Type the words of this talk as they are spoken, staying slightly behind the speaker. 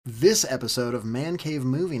This episode of Man Cave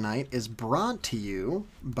Movie Night is brought to you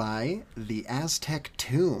by the Aztec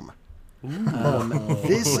Tomb.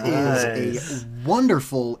 This is a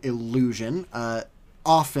wonderful illusion,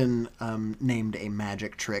 often named a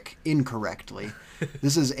magic trick incorrectly.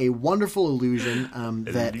 This is a wonderful illusion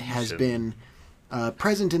that has been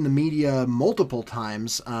present in the media multiple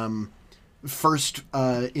times. First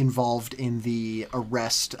involved in the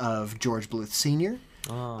arrest of George Bluth Sr.,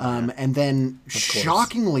 and then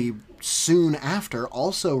shockingly soon after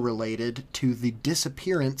also related to the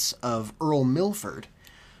disappearance of Earl Milford.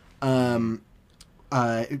 Luckily,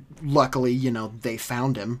 they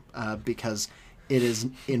found him because it is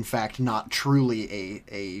in fact not truly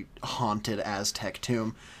a haunted Aztec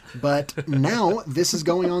tomb. But now this is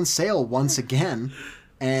going on sale once again,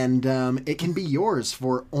 and it can be yours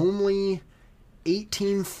for only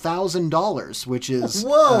 $18,000, which is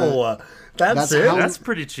That's it. That's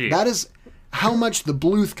pretty cheap. That is how much the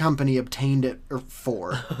Bluth Company obtained it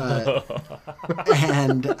for,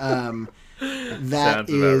 and that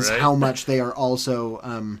is right. how much they are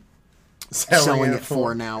also selling it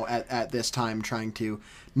for now. At this time, trying to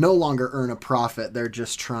no longer earn a profit, they're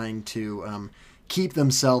just trying to keep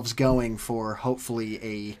themselves going for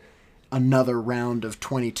hopefully another round of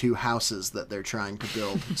 22 houses that they're trying to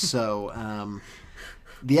build. So.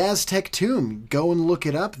 The Aztec Tomb, go and look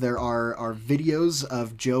it up. There are videos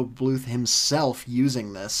of Joe Bluth himself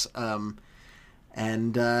using this, and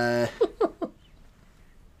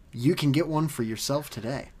you can get one for yourself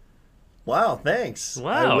today. Wow, thanks.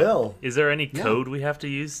 Wow. I will. Is there any code we have to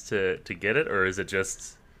use to get it, or is it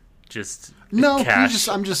just No, cash?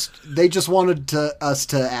 they just wanted us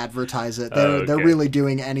to advertise it. They're really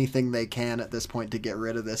doing anything they can at this point to get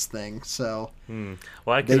rid of this thing. So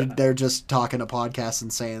Well, they're just talking to podcasts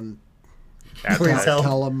and saying,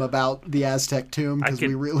 tell them about the Aztec Tomb because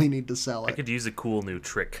we really need to sell it. I could use a cool new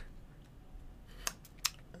trick.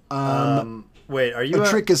 Wait, are you a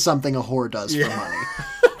trick is something a whore does for money,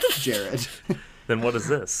 Jared. Then what is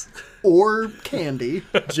this? Or candy.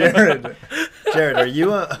 Jared, are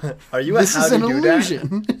you a This is an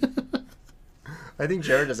illusion. I think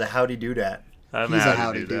Jared is a howdy do dat. He's a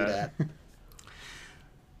howdy do dat.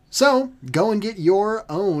 So, go and get your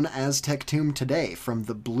own Aztec Tomb today from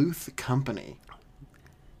the Bluth Company.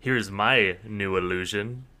 Here's my new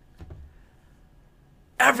illusion.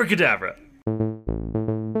 Abracadabra!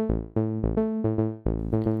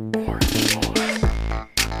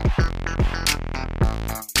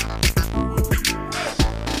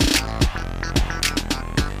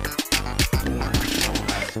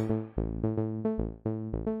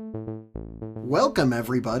 Welcome,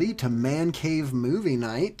 everybody, to Man Cave Movie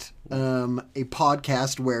Night, a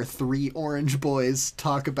podcast where three orange boys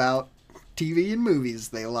talk about TV and movies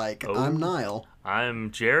they like. I'm Niall.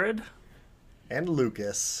 I'm Jared. And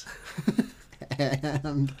Lucas.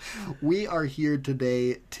 And we are here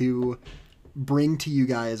today to bring to you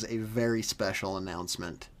guys a very special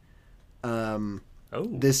announcement.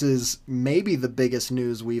 This is maybe the biggest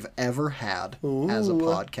news we've ever had as a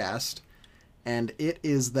podcast. And it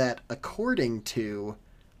is that according to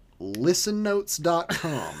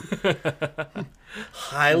listennotes.com,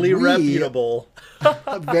 highly reputable.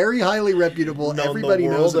 Very highly reputable. Everybody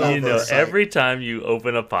knows about this site. Every time you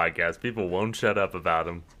open a podcast, people won't shut up about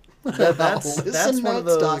them. That's one of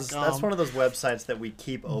those. Listennotes.com. That's one of those websites that we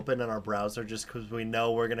keep open in our browser just because we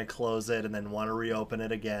know we're gonna close it and then want to reopen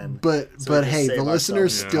it again. But hey, the listener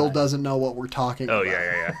still doesn't know what we're talking about. Oh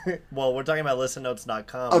yeah. Well, we're talking about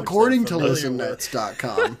listennotes.com. According to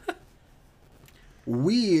listennotes.com,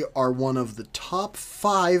 we are one of the top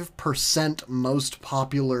 5% most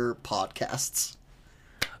popular podcasts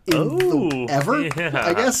ever. Yeah.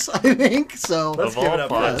 I guess. I think so. Let's Of give all it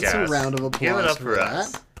up. podcasts. That's a round of applause Give it up for that.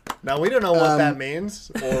 us. Now we don't know what that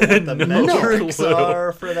means or what the metrics clue.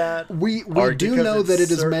 are for that. We Or do because know it's that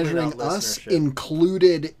it is certainly measuring not us listenership.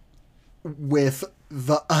 included with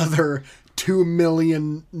the other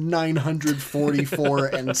 2,944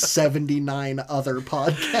 and 79 other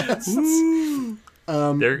podcasts.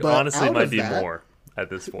 There but honestly out might of be that- more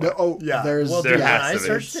at this point. Yeah. There's Well, There dude, has when I to be.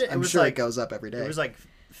 searched it, it I'm was sure like it goes up every day. it was like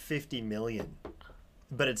 50 million,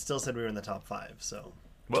 but it still said we were in the top 5. So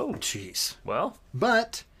Whoa. Jeez. Well,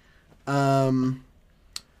 But,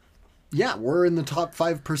 yeah, we're in the top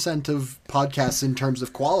 5% of podcasts in terms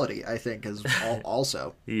of quality, I think, is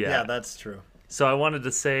also. yeah, that's true. So I wanted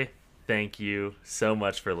to say thank you so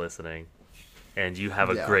much for listening, and you have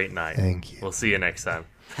a great night. Thank you. We'll see you next time.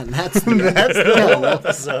 And that's the whole we'll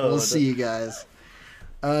episode. see you guys.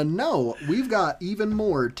 No, we've got even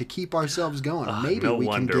more to keep ourselves going. Maybe no we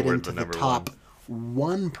can wonder get we're into the the number top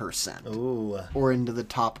 1%. Ooh. Or into the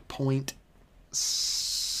top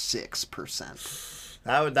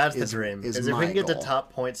 0.6%. That's the dream. is Is if we my can get to goal.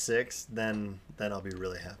 top 0.6, then I'll be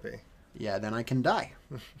really happy. Yeah, then I can die.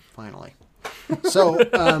 Finally. So,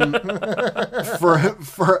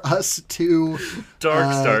 for us to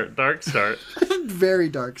Dark start. very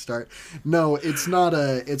dark start. No, it's not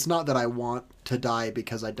that I want to die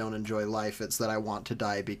because I don't enjoy life. It's that I want to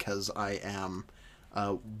die because I am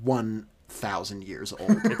 1,000 years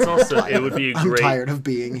old. It's also it would be a I'm tired of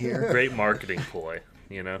being here. great marketing ploy,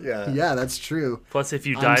 you know. Yeah, that's true. Plus, if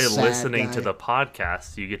you I'm die sad listening guy. to the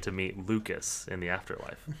podcast, you get to meet Lucas in the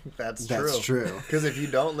afterlife. That's That's true. Because if you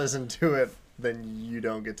don't listen to it, then you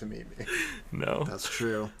don't get to meet me. No. That's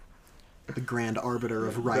true. The grand arbiter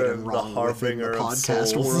of right and The wrong within the harbinger of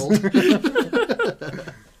podcast souls.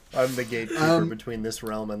 world. I'm the gatekeeper between this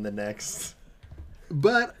realm and the next.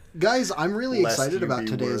 But guys, I'm really Lest excited you about be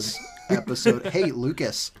today's episode. Hey,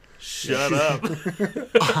 Lucas, Shut up.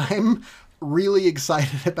 I'm really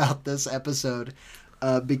excited about this episode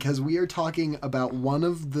because we are talking about one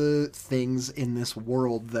of the things in this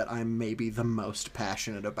world that I'm maybe the most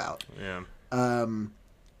passionate about. Yeah.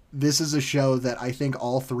 This is a show that I think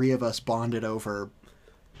all three of us bonded over.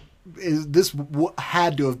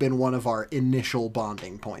 Had to have been one of our initial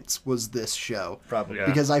bonding points, was this show. Probably. Yeah.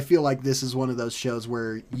 Because I feel like this is one of those shows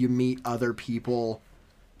where you meet other people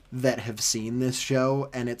that have seen this show,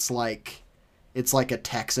 and it's like a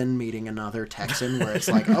Texan meeting another Texan, where it's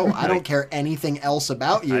like, oh, I don't care anything else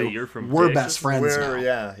about you. Hey, you're from We're Texas? best friends now.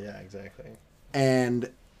 Yeah, exactly.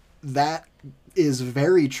 And that is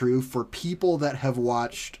very true for people that have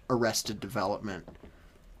watched Arrested Development.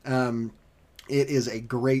 It is a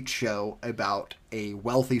great show about a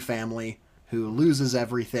wealthy family who loses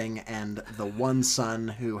everything and the one son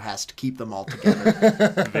who has to keep them all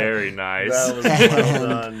together. Very nice. That was well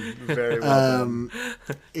done. Very well done.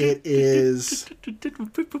 It's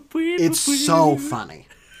so funny.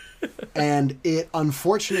 And it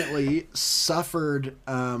unfortunately suffered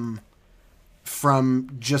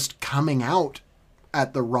from just coming out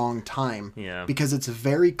at the wrong time. Yeah. Because it's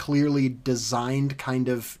very clearly designed kind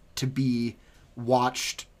of to be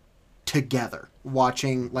watched together.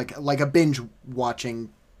 Watching like a binge watching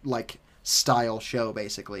like style show,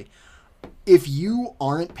 basically. If you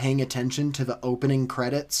aren't paying attention to the opening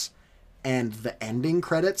credits and the ending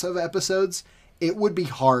credits of episodes, it would be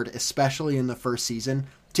hard, especially in the first season,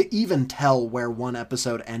 to even tell where one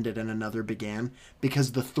episode ended and another began,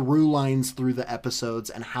 because the through lines through the episodes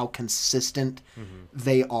and how consistent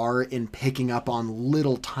they are in picking up on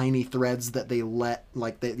little tiny threads that they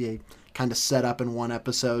they kind of set up in one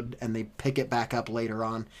episode and they pick it back up later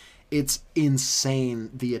on. It's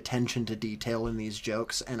insane, the attention to detail in these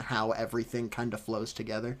jokes and how everything kind of flows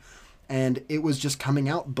together. And it was just coming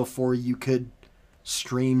out before you could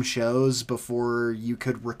stream shows, before you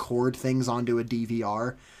could record things onto a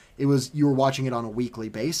DVR. You were watching it on a weekly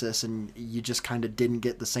basis and you just kind of didn't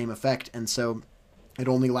get the same effect. And so it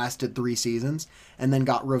only lasted 3 seasons and then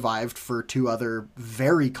got revived for 2 other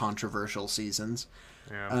very controversial seasons.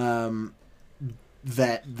 Yeah.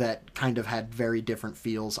 That kind of had very different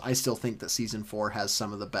feels. I still think that season 4 has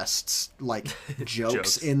some of the best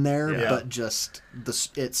jokes in there, Yeah. but just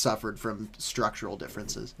it suffered from structural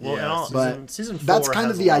differces. Well, Yeah, and all- But season 4 that's kind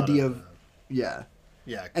has of the a lot idea of yeah.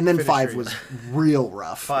 Yeah. And then finish 5 your- was real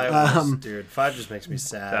rough. 5 dude, 5 just makes me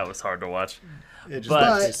sad. that was hard to watch. It just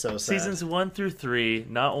But makes me so sad. Seasons 1 through 3,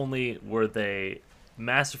 not only were they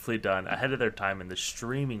masterfully done ahead of their time in the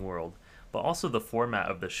streaming world, but also the format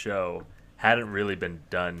of the show hadn't really been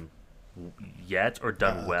done yet or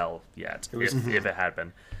done well yet, if it had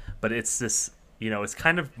been. But it's this, it's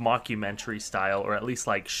kind of mockumentary style, or at least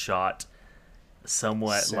like shot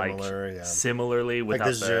somewhat similarly like without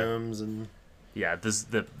the zooms and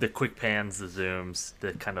the quick pans, the zooms,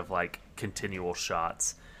 the kind of like continual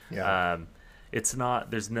shots. yeah. It's not.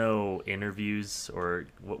 There's no interviews or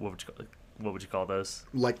what would you call those?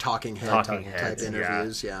 Like talking head Talking type heads,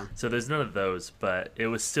 interviews, yeah. So there's none of those, but it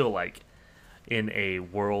was still like in a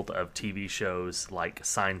world of TV shows like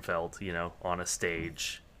Seinfeld, on a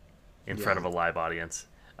stage in front of a live audience.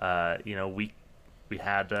 We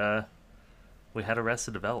had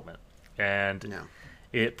Arrested Development, and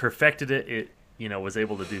it perfected it. It was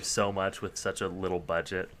able to do so much with such a little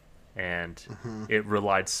budget, and it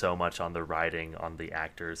relied so much on the writing, on the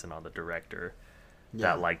actors, and on the director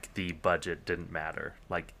that like the budget didn't matter.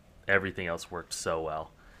 Like everything else worked so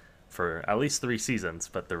well for at least 3 seasons,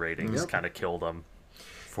 but the ratings kind of killed them.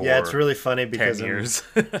 For it's really funny because 10 years.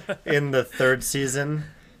 in the 3rd season,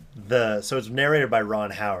 so it's narrated by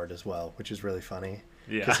Ron Howard as well, which is really funny.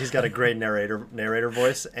 Yeah. Because he's got a great narrator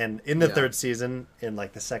voice. And in the 3rd season, in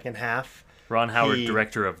like the second half, Ron Howard,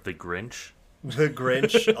 director of The Grinch. The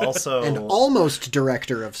Grinch also. And almost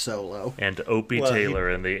director of Solo. And Opie Well, Taylor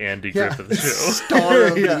in the Andy Yeah. Griffith Show. Star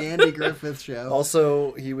of Yeah. the Andy Griffith Show.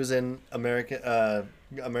 Also, he was in American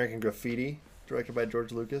Graffiti, directed by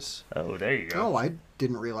George Lucas. Oh, there you go. Oh, I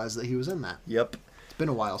didn't realize that he was in that. Yep. It's been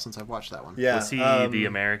a while since I've watched that one. Yeah. Was he the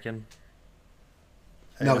American?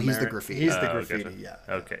 No, he's the graffiti. He's the Oh, graffiti. gotcha. Yeah.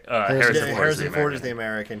 Okay. Harrison Yeah, Ford Harrison Ford is the the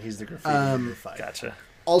American. American. He's the graffiti. in the fight. Gotcha.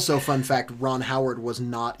 Also, fun fact: Ron Howard was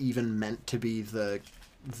not even meant to be the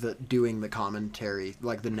doing the commentary,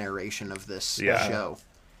 like the narration of this Yeah. show.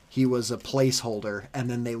 He was a placeholder, and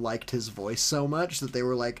then they liked his voice so much that they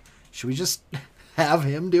were like, "Should we just have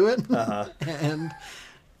him do it?" And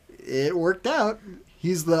it worked out.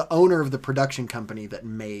 He's the owner of the production company that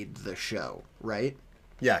made the show, right?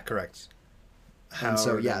 Yeah, correct. And so,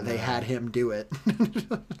 Howard yeah, and, they had him do it.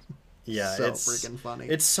 Yeah, so it's freaking funny.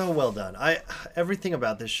 It's so well done. Everything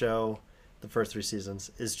about this show, the first 3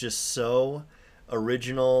 seasons, is just so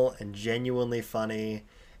original and genuinely funny,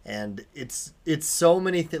 and it's so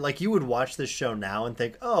many things. Like, you would watch this show now and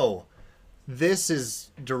think, oh, this is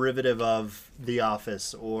derivative of The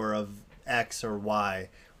Office or of X or Y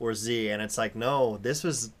or Z, and it's like, no, this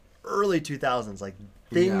was early 2000s. Like,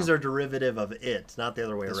 things Yeah. are derivative of it, not the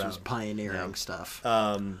other way This around. was pioneering stuff.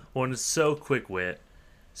 Well, and it's so quick wit,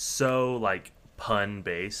 so like pun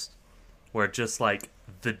based, where just like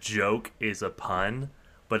the joke is a pun,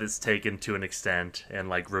 but it's taken to an extent and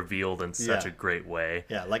like revealed in such Yeah. a great way.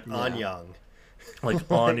 Yeah, like Anyang. Like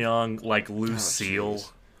Anyang, like Lucille.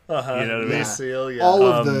 jeez. You know what I mean? Yeah. Lucille, yeah. All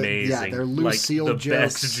of Amazing. their like, Lucille the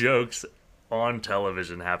jokes. best jokes on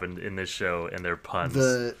television happened in this show, and they're puns.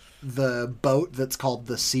 The boat that's called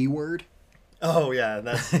the C word. Oh yeah,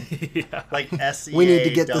 that's Yeah. like SEAWARD. We need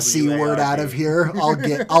to get the C word out of here.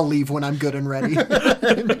 I'll leave when I'm good and ready.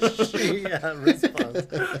 Yeah, response.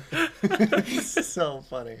 It's so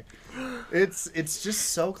funny. It's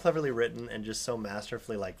just so cleverly written and just so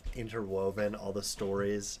masterfully like interwoven, all the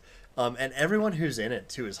stories. And everyone who's in it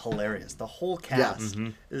too is hilarious. The whole cast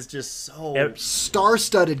is just so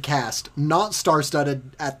Star-studded cast, not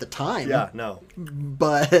star-studded at the time. yeah, no.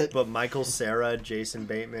 But Michael Cera, Jason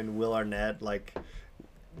Bateman, Will Arnett, like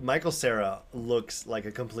Michael Cera looks like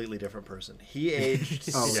a completely different person. He aged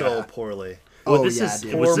so yeah. poorly. oh this yeah, is-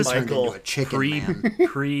 dude, was he this turned Michael into a chicken man.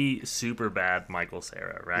 pre super bad Michael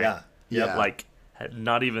Cera, right? Yeah. Yep. Yeah. Like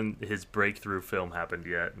not even his breakthrough film happened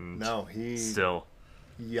yet, and No, he still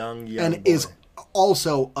young And boy. is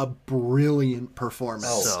also a brilliant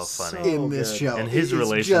performance So funny. in this good. show. and his It's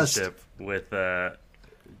relationship with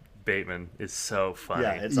Bateman is so funny.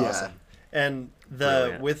 Yeah, it's Yeah. awesome. And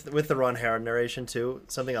Brilliant. with the Ron Howard narration too,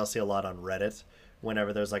 something I'll see a lot on Reddit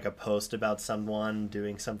whenever there's like a post about someone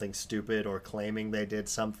doing something stupid or claiming they did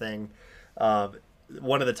something.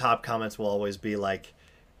 One of the top comments will always be like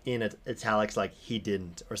in italics, like he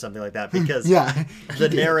didn't or something like that, because Yeah, the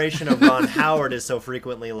narration of Ron Howard is so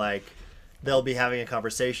frequently like they'll be having a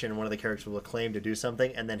conversation and one of the characters will claim to do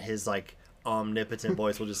something and then his like omnipotent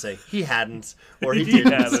voice will just say he hadn't or he He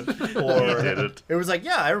didn't hadn't. or He didn't. it was like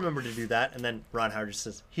yeah I remember to do that and then Ron Howard just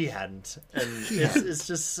says he hadn't and it's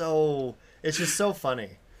just so funny.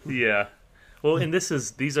 Yeah. Well, and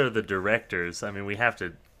these are the directors. I mean, we have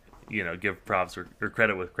to, give props or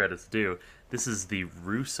credit with credit's due. This is the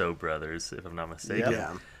Russo brothers, if I'm not mistaken.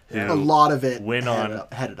 yeah. who A lot of it went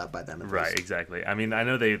headed up by them. At Right, least. exactly. I mean, I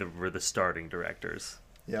know they were the starting directors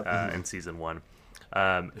Yep. in season 1,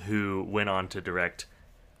 who went on to direct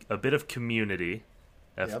a bit of Community,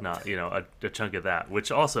 if Yep. not, a chunk of that,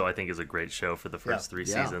 which also I think is a great show for the first 3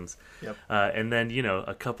 Yeah. seasons. Yep. And then,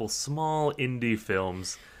 a couple small indie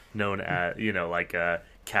films known as, like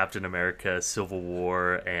Captain America, Civil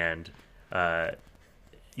War, and,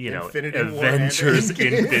 Infinity War, Avengers,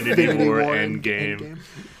 Endgame. Infinity War, and Endgame.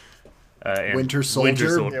 And Winter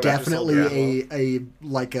Soldier, Winter definitely Soldier.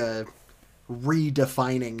 a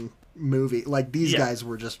redefining movie. Like these Yeah. guys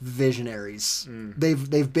were just visionaries.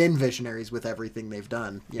 They've been visionaries with everything they've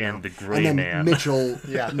done. And the Gray and then Man. Mitchell,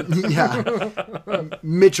 Yeah. yeah,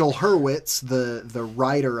 Mitchell Hurwitz, the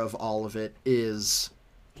writer of all of it, is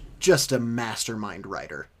just a mastermind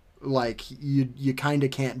writer. Like you kind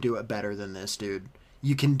of can't do it better than this dude.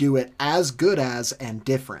 You can do it as good as and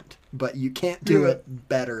different, but you can't do it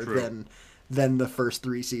better than the first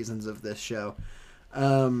 3 seasons of this show.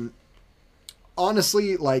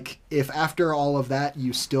 Honestly, like if after all of that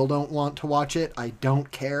you still don't want to watch it, I don't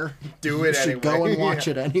care. Do it You should go anyway. and watch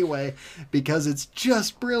Yeah. it anyway because it's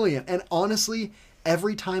just brilliant. And honestly,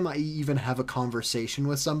 every time I even have a conversation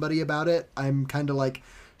with somebody about it, I'm kind of like,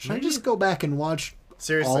 should I just go back and watch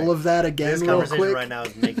Seriously, all of that again this real conversation quick? right now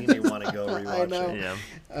is making me want to go rewatch know. it. Yeah.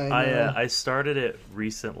 I know. I started it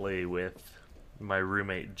recently with my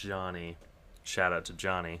roommate Johnny. Shout out to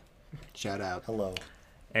Johnny. Shout out. Hello.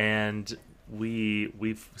 And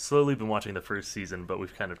we've slowly been watching the first season, but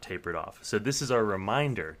we've kind of tapered off. So this is our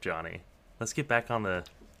reminder, Johnny. Let's get back on the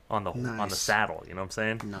Nice. saddle. You know what I'm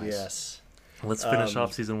saying? Nice. Yes. Let's finish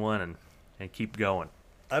off season 1 and keep going.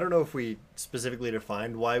 I don't know if we specifically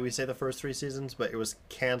defined why we say the first 3 seasons, but it was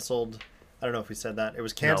canceled. I don't know if we said that. It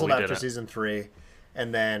was canceled we after didn't. season 3,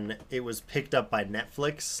 and then it was picked up by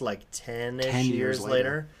Netflix like 10-ish 10 years years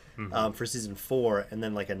later Mm-hmm. for season 4, and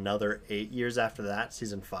then like another 8 years after that,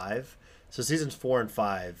 season 5. So seasons 4 and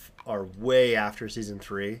 5 are way after season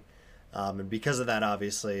 3. And because of that,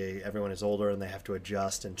 obviously, everyone is older and they have to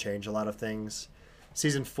adjust and change a lot of things.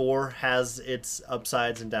 Season 4 has its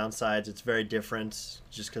upsides and downsides. It's very different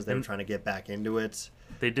just because they were trying to get back into it.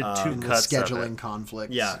 They did 2 And the cuts scheduling of it.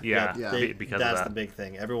 conflicts. Yeah, because of that's that. the big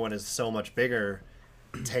thing. Everyone is so much bigger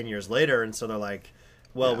 10 years later, and so they're like,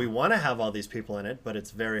 well, we want to have all these people in it, but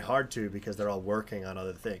it's very hard to because they're all working on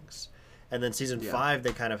other things. And then season 5,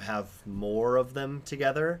 they kind of have more of them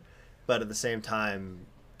together, but at the same time,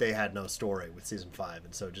 they had no story with season 5,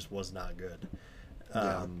 and so it just was not good.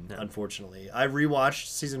 Unfortunately, I rewatched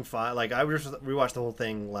season 5. Like I rewatched the whole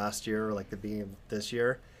thing last year, or like the beginning of this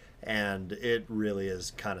year, and it really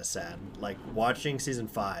is kind of sad. Like watching season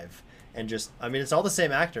 5 and just, I mean, it's all the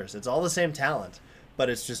same actors, it's all the same talent, but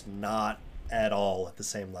it's just not at all at the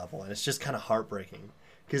same level, and it's just kind of heartbreaking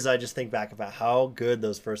because I just think back about how good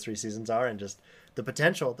those first 3 seasons are, and just the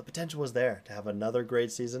potential was there to have another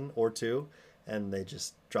great season or 2, and they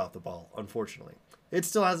just dropped the ball, unfortunately. It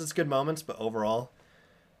still has its good moments, but overall,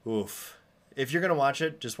 oof. If you're going to watch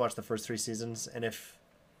it, just watch the first 3 seasons. And if,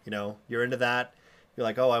 you're into that, you're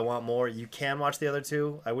like, oh, I want more, you can watch the other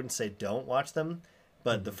 2. I wouldn't say don't watch them,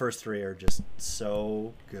 but the first 3 are just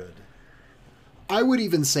so good. I would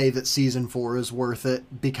even say that season 4 is worth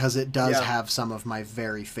it because it does have some of my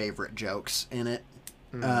very favorite jokes in it.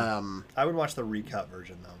 I would watch the recut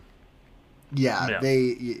version, though. Yeah,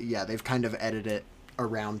 they've kind of edited it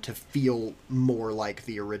around to feel more like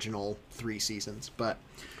the original 3 seasons. But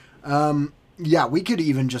we could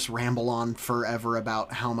even just ramble on forever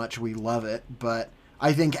about how much we love it. But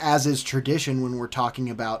I think, as is tradition when we're talking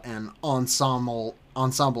about an ensemble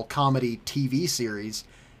comedy TV series,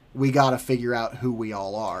 we got to figure out who we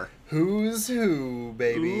all are. Who's who,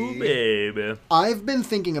 baby? Ooh, baby. I've been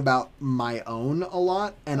thinking about my own a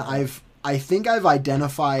lot, and I think I've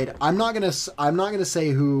identified. I'm not gonna say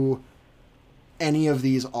who any of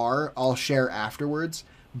these are. I'll share afterwards.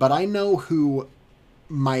 But I know who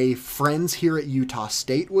my friends here at Utah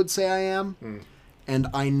State would say I am, and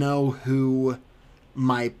I know who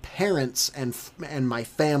my parents and my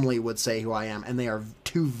family would say who I am, and they are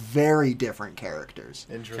 2 very different characters.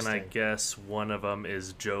 Interesting. Can I guess one of them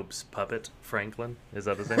is Job's puppet, Franklin? Is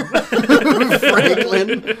that his name?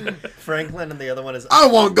 Franklin. Franklin, and the other one is... I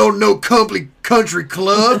won't go to no country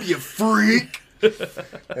club, you freak.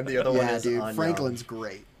 And the other one is dude, Anyang. Franklin's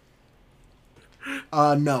great.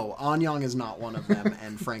 No, Anyang is not one of them,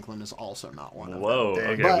 and Franklin is also not one of them. Whoa, Dang.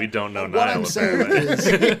 okay, But we don't know what Niall, I'm saying apparently.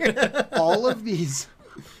 is,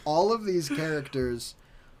 all of these characters,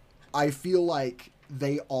 I feel like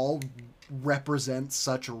they all represent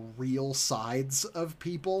such real sides of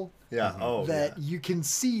people Yeah, that you can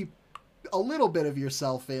see a little bit of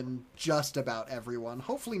yourself in just about everyone.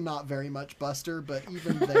 Hopefully not very much Buster, but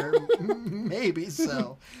even there, maybe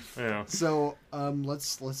so. Yeah. So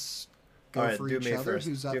let's go All right, for do each me other. first.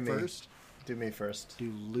 Who's up Do me. first? Do me first. Do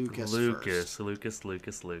Lucas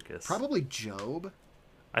first. Lucas. Probably Job.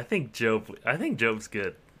 I think Job's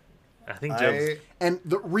good. I think Job's... And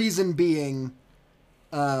the reason being,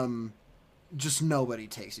 just nobody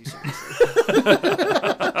takes you seriously.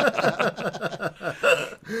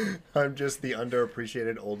 I'm just the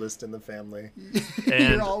underappreciated oldest in the family.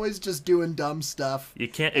 And You're always just doing dumb stuff. you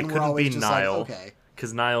can't. and It we're couldn't always be just like, Niall, okay.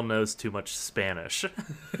 because Niall knows too much Spanish.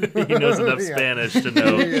 He knows enough Yeah. Spanish to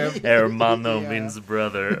know hermano Yeah. means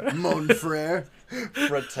brother. Mon frere.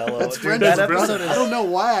 Fratello. That's Dude, Brenda's that brother. episode I don't is... know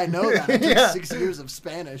why I know that. I took Yeah. 6 years of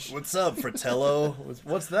Spanish. What's up, Fratello?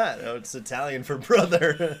 What's that? Oh, it's Italian for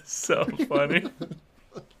brother. So funny.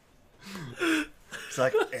 It's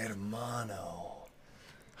like hermano.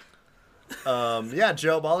 Yeah,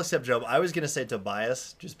 Job. I'll accept Job. I was gonna say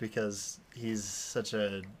Tobias just because he's such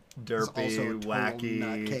a derpy, also a total wacky,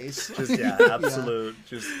 nutcase. just absolute,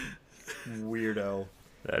 just weirdo.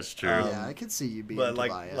 That's true. Yeah, I could see you being But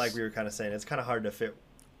Tobias. like we were kind of saying, it's kind of hard to fit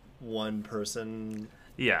one person.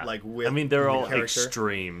 Yeah, like, with I mean, they're the all character.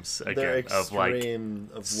 extremes They're again of like extreme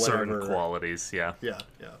of certain whatever. qualities. Yeah, Yeah,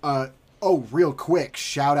 yeah. Oh, real quick,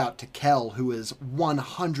 shout out to Kel, who is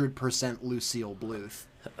 100% Lucille Bluth.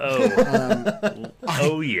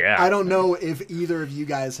 Oh yeah. I don't know if either of you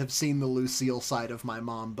guys have seen the Lucille side of my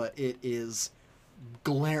mom, but it is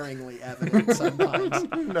glaringly evident sometimes.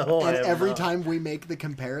 No, I And have every not. time we make the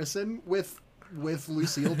comparison with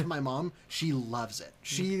Lucille to my mom, she loves it.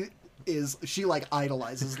 She like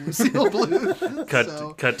idolizes Lucille Bluth.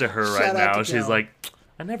 So, Cut to her shout right out now. to She's Cal. like,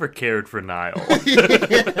 I never cared for Niall.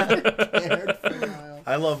 cared for a while.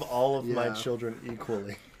 I love all of my Yeah. children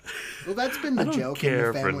equally. Well, that's been the don't joke in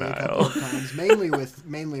care the for family a couple Niall. of times, mainly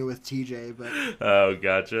with TJ, but Oh, I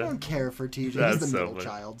gotcha. don't care for TJ. That's He's the so middle funny.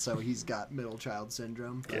 child, so he's got middle child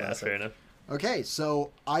syndrome. Yeah, Classic. fair enough. Okay, so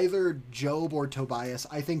either Job or Tobias,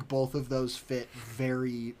 I think both of those fit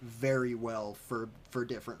very, very well for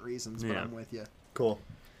different reasons, but Yeah. I'm with you. Cool.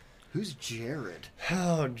 Who's Jared?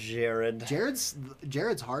 Oh, Jared. Jared's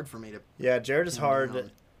hard for me to Yeah, Jared is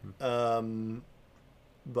hard. down.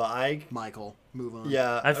 But Michael, move on.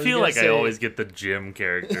 yeah. I was feel gonna like I say- always get the Jim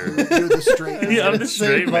character. You're the straight man. Yeah, I'm the say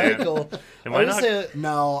straight man. Michael. Am I I would not say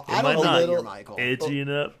No, I Am I don't not think you're little- Michael. edgy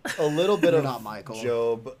enough? a little bit You're of not Michael.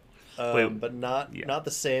 Job, Wait, but not yeah. not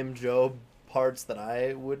the same Job parts that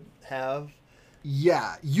I would have.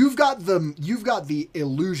 Yeah, you've got the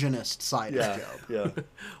illusionist side Yeah, of Job. yeah.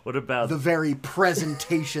 What about The very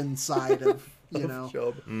presentation side of,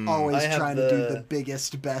 Job. always I have trying to do the- the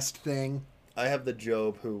biggest, best thing. I have the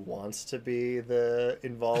Job who wants to be the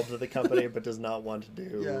involved with the company, but does not want to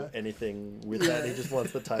do Yeah. anything with that. He just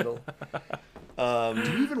wants the title.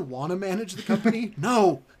 Do you even want to manage the company?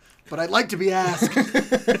 No, but I'd like to be asked.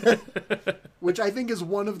 Which I think is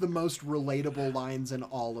one of the most relatable lines in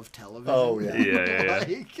all of television. Oh, yeah. Yeah.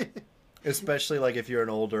 Like, Especially like if you're an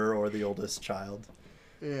older or the oldest child,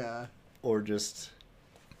 yeah. or just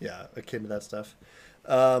akin to that stuff.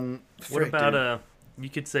 what Frick, about dude. you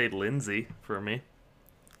could say Lindsay for me.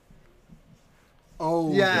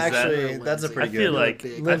 Oh, Yeah, Is that- actually, that's a Lindsay. pretty I good. feel like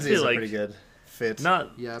Big. I Lindsay's feel a like pretty good fit.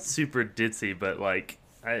 not Yep. super ditzy, but like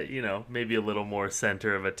maybe a little more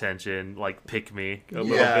center of attention, like pick me a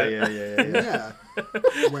little yeah, bit. yeah. Yeah.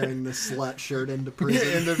 Wearing the slut shirt into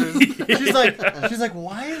prison. She's like,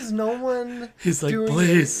 why is no one? He's like, doing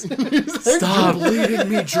please it?" stop Bleeding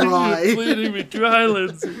me You're dry. bleeding me dry,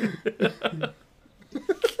 Lindsay.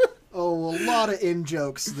 Oh, a lot of in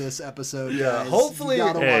jokes this episode. Yeah, guys. hopefully- you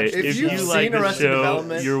gotta Hey, watch if this you show. like seen the Arrested show,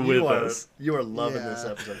 Development, you're with us. You are loving this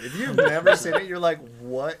Yeah. episode. If you've never seen it, you're like,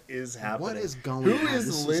 what is happening? What is going Who on? is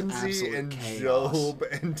This is Lindsay absolute and chaos. Job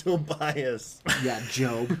and Tobias? Yeah,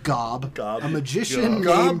 Job, Gob, Gob. a magician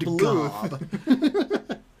Gob named Bluth.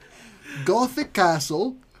 Gob. Gothic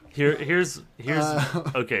Castle. Here's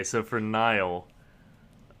okay. So for Niall,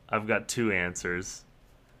 I've got two answers.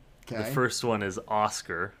 Okay. The first one is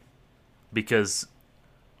Oscar, because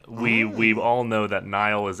we all know that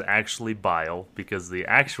Niall is actually Bile, because the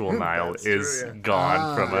actual Niall That's true, is yeah.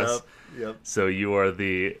 gone from us. Yep. So you are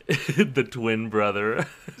the the twin brother.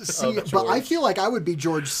 See, of but I George. feel like I would be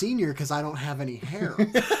George Senior because I don't have any hair.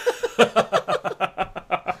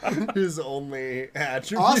 His only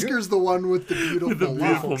attribute. Oscar's the one with the beautiful, The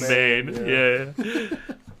beautiful locks. mane. mane, Yeah.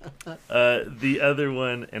 The other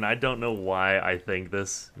one, and I don't know why I think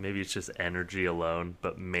this. Maybe it's just energy alone,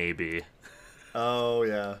 but maybe. Oh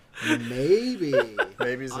yeah. Maybe.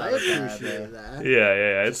 Maybe it's I not a bad. appreciate that.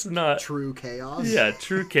 Yeah. It's not. True chaos. Yeah,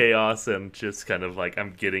 true chaos and just kind of like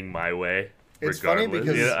I'm getting my way. It's funny regardless.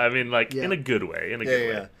 because- You know, I mean, like Yeah. in a good way. In a Yeah, good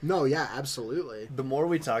yeah. way. No, yeah, absolutely. The more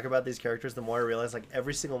we talk about these characters, the more I realize like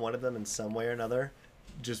every single one of them in some way or another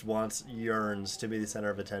just yearns to be the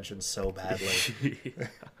center of attention so badly.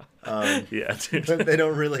 Yeah, dude. But they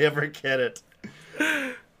don't really ever get it.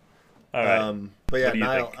 All right. But yeah, What do you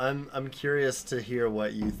Niall, think? I'm curious to hear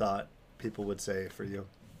what you thought people would say for you.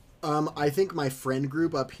 I think my friend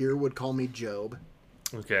group up here would call me Job,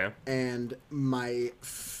 Okay. and my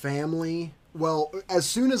family. Well, as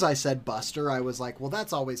soon as I said Buster, I was like, well,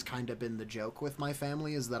 that's always kind of been the joke with my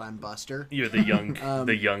family is that I'm Buster. You're the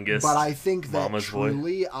the youngest. But I think that mama's boy.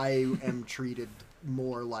 truly I am treated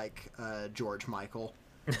more like George Michael.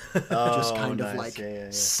 Oh, Just kind of nice. like Yeah.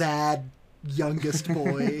 sad youngest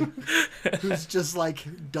boy who's just like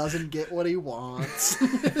doesn't get what he wants.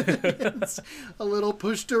 It's a little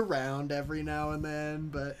pushed around every now and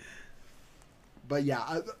then, but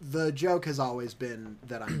yeah, the joke has always been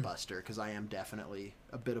that I'm Buster because I am definitely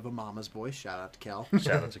a bit of a mama's boy. Shout out to Cal.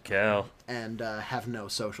 Shout out to Cal. And have no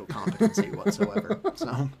social competency whatsoever.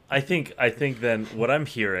 So I think then what I'm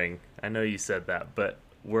hearing, I know you said that, but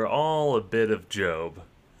we're all a bit of Job.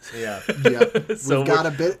 Yeah. yeah, So we've got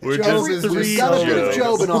a bit. we're Job, just we've three got a bit of Jobs.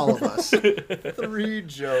 Job in all of us. 3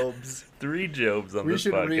 Jobs. 3 Jobs on We this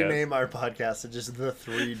should podcast. rename our podcast to just the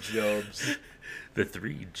 3 Jobs. The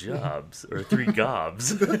three jobs or three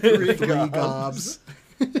gobs. Three Three Gobs. gobs.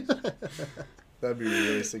 That'd be a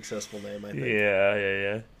really successful name, I think.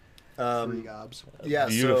 Yeah. Three gobs. Yeah,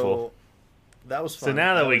 Beautiful. so that was fun. So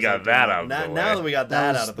now that we was got a that good out of one. the way. Now that we got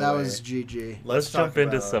that, out of the that way. was GG. Let's talk jump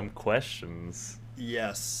into about- some questions.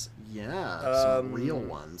 Yes. Yeah, some real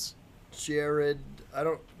ones. Jared, I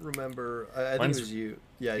don't remember. I think Mine's- it was you.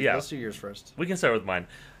 Yeah, yeah. let's do yours first. We can start with mine.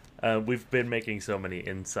 We've been making so many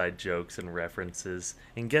inside jokes and references,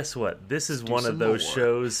 and guess what? This is one of some those more.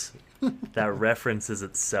 shows that references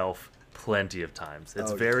itself plenty of times.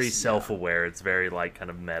 It's Oh, very yes, yeah. self-aware. It's very like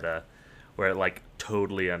kind of meta, where it like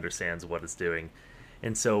totally understands what it's doing,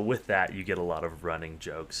 and so with that you get a lot of running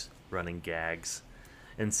jokes, running gags,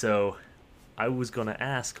 and so I was going to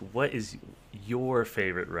ask, what is your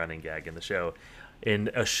favorite running gag in the show?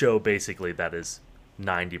 In a show basically that is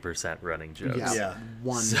 90% running jokes. Yeah, Yeah.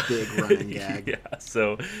 one big running gag. Yeah,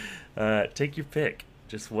 so take your pick.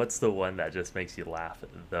 Just what's the one that just makes you laugh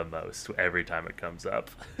the most every time it comes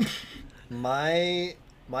up? My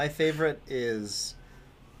favorite is,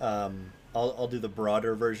 I'll do the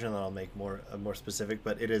broader version, and I'll make more specific.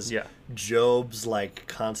 But it is Yeah. Job's like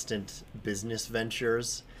constant business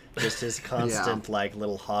ventures, just his constant like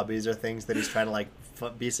little hobbies or things that he's trying to like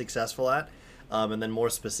be successful at. And then more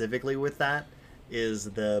specifically with that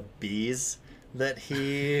is the bees that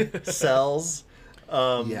he sells.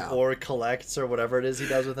 Yeah. Or collects, or whatever it is he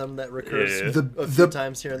does with them that recurs Yeah. a few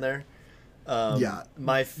times here and there. Yeah.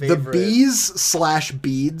 My The favorite.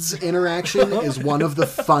 bees/beads interaction is one of the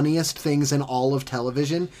funniest things in all of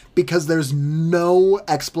television because there's no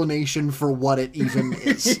explanation for what it even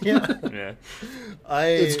is. Yeah, Yeah.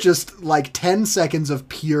 It's just like 10 seconds of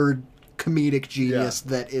pure comedic genius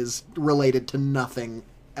that is related to nothing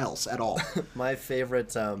else at all. my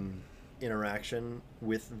favorite interaction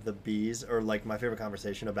with the bees, or like my favorite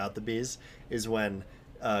conversation about the bees, is when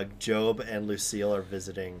Job and Lucille are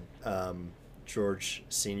visiting George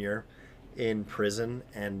Sr. in prison,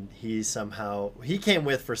 and he came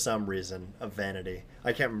with for some reason of vanity.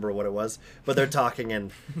 I can't remember what it was, but they're talking,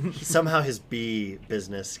 and somehow his bee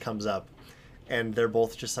business comes up. And they're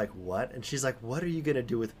both just like, what? And she's like, what are you going to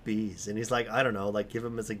do with bees? And he's like, I don't know, like give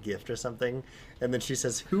them as a gift or something. And then she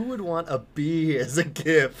says, who would want a bee as a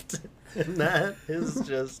gift? And that is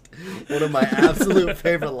just one of my absolute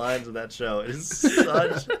favorite lines of that show. It is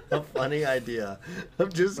such a funny idea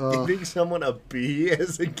of just giving someone a bee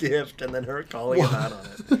as a gift and then her calling him out on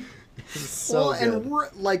it. It's so good. And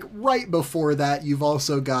like right before that, you've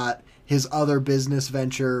also got his other business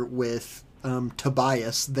venture with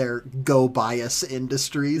Tobias, their Go Buy Us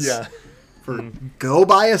Industries. Yeah. For go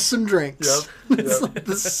buy us some drinks. Yep, It's yep. like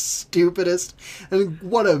the stupidest. And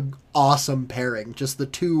what a awesome pairing. Just the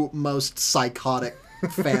two most psychotic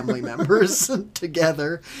family members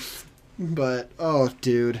together. But oh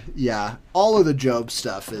dude, yeah. All of the Job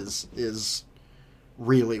stuff is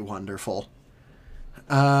really wonderful.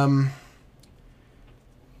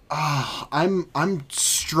 I'm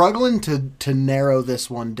struggling to narrow this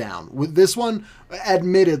one down. With this one,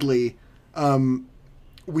 admittedly,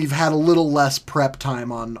 we've had a little less prep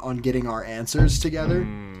time on getting our answers together.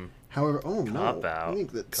 However, oh no, Cop out. I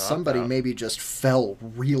think that Cop somebody out. maybe just fell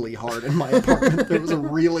really hard in my apartment. There was a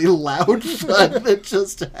really loud thud that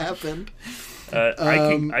just happened.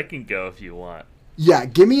 I can go if you want. Yeah,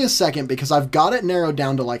 give me a second because I've got it narrowed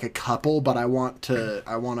down to like a couple, but I want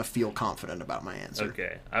to feel confident about my answer.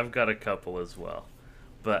 Okay, I've got a couple as well,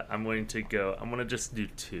 but I'm going to just do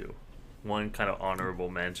two. One kind of honorable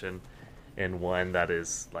mention, and one that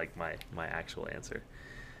is like my actual answer.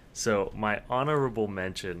 So my honorable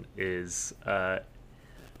mention is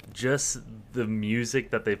just the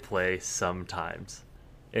music that that play sometimes.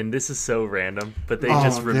 And this is so random, but they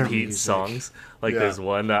just their repeat music. songs. Like Yeah. there's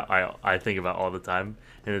one that I think about all the time,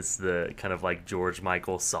 and it's the kind of like George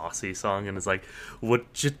Michael saucy song, and it's like,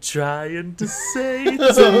 "What you trying to say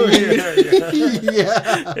to Oh, me?" yeah.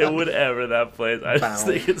 Yeah. And whenever that plays, I just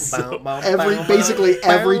think it's so. Basically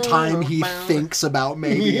every time he thinks about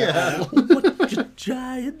maybe Yeah. What you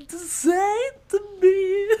trying to say to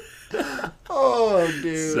me? Oh,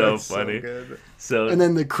 dude. So That's funny. good. So And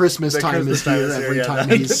then the Christmas time Christmas is time here is here, every yeah. time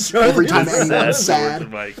That's every time right. anyone's George sad.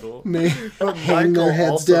 Michael. They But hang Michael their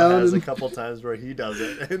heads also down. has a and- couple times where he does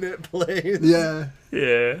it, and it plays. Yeah.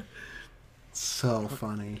 Yeah. So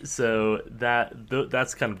funny. So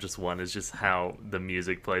that's kind of just one. Is just how the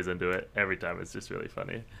music plays into it every time. It's just really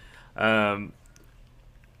funny.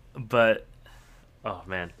 But oh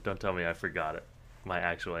man, don't tell me I forgot it. My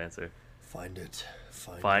actual answer. Find it.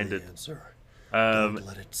 Find the it. answer. Um, Don't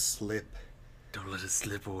let it slip. don't let it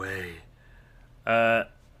slip away.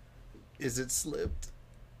 Is it slipped?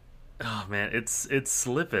 Oh man, it's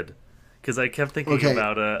slipping. Because I kept thinking Okay.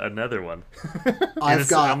 about another one.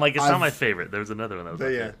 I'm like, it's not my favorite. There was another one that was But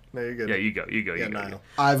my yeah, favorite. no, you're good. Yeah, you go. Yeah, You go. Niall.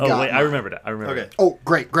 I've Oh got. wait, I mine. remembered it. Okay. Oh,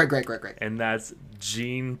 great. And that's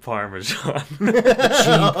Gene Parmesan. Gene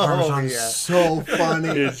Parmesan's yeah. so funny.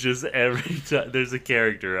 It's just every time there's a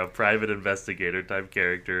character, a private investigator type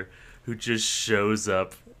character, who just shows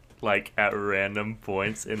up like at random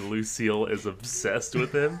points, and Lucille is obsessed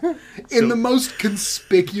with him. In the most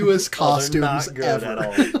conspicuous Oh, they're costumes not good ever. at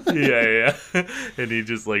all. Yeah. And he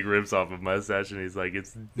just like rips off a mustache, and he's like,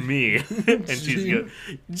 "It's me," and she's go,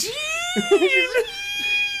 "Gene."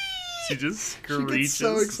 She just She screeches. gets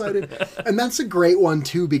so excited. And that's a great one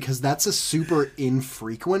too, because that's a super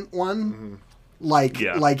infrequent one. Like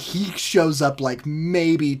Yeah. like he shows up like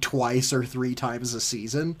maybe twice or 3 times a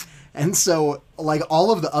season. And so like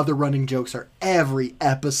all of the other running jokes are every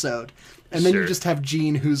episode. And then you Sure. just have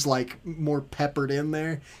Gene who's like more peppered in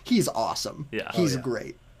there. He's awesome. Yeah. He's Oh, yeah.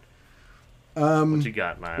 great. What you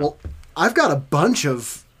got, Niall? Well, I've got a bunch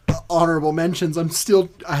of honorable mentions. I'm still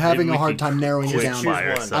having Maybe a we hard can time narrowing it quick down.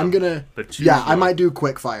 fire one. some, I'm gonna, but choose yeah, I one. might do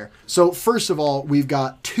quick fire. So first of all, we've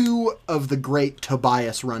got 2 of the great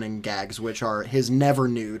Tobias running gags, which are his never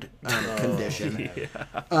nude condition,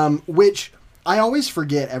 which I always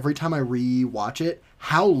forget every time I rewatch it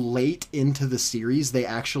how late into the series they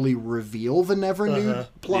actually reveal the never nude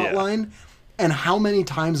plot Yeah. line, and how many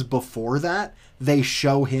times before that they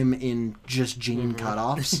show him in just jean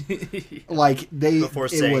cutoffs. Like Before it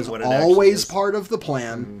saying was what it actually always is. part of the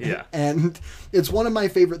plan. Yeah. And it's one of my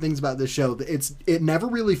favorite things about this show. It never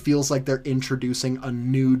really feels like they're introducing a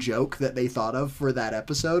new joke that they thought of for that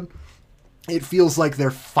episode. It feels like they're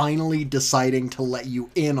finally deciding to let you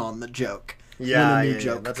in on the joke Yeah, when a new yeah,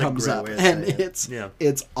 joke that's a comes great up, way of and saying it.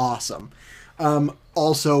 it's awesome.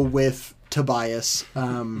 Also with Tobias,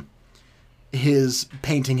 his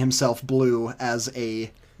painting himself blue as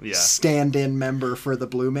a Yeah. stand-in member for the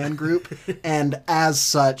Blue Man Group, and as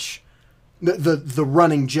such, the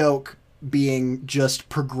running joke being just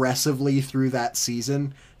progressively through that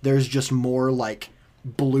season, there's just more like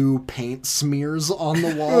blue paint smears on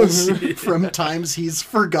the walls from times he's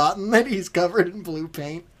forgotten that he's covered in blue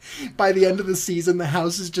paint. By the end of the season, the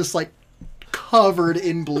house is just like covered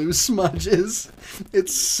in blue smudges.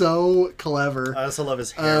 It's so clever. I also love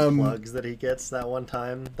his hair plugs that he gets that one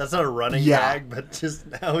time. That's not a running Yeah. gag, but just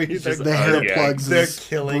how he's just The hair yeah, plugs they're is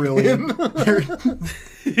killing brilliant. him.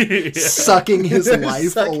 They're sucking his life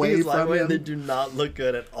Sucking away his life from away, him. They do not look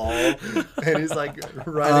good at all. And he's like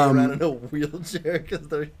riding around in a wheelchair because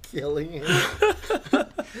they're killing him.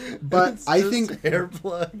 But It's I just think hair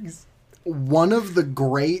plugs. one of the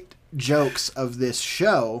great jokes of this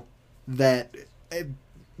show that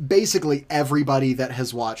basically everybody that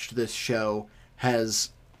has watched this show has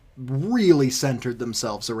really centered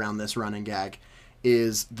themselves around this running gag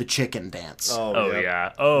is the chicken dance. Oh yep.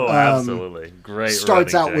 yeah. Oh, absolutely. Great.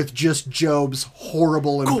 Starts running out gag. with just Job's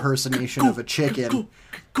horrible impersonation of a chicken,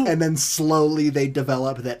 and then slowly they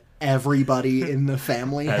develop that everybody in the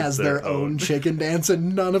family has their own chicken dance,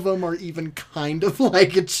 and none of them are even kind of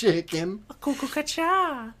like a chicken.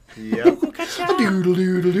 Yep. A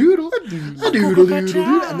doodle-doodle-doodle, a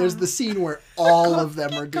doodle-doodle-doodle. And there's the scene where all of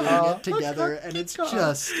them are doing it together, and it's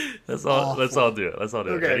just Let's all do it. Let's all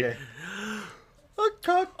do it. Ready? Okay.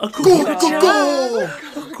 go go go go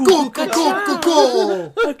go go go go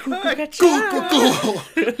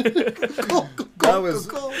go go. That was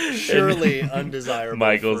surely undesirable.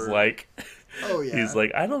 Michael's for- like, Oh yeah. he's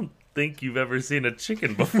like, I don't think you've ever seen a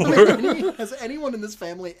chicken before. Has anyone in this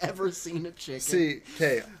family ever seen a chicken? See,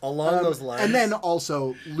 okay, along those lines. And then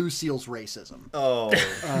also Lucille's racism. Oh,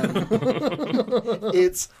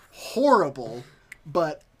 It's horrible,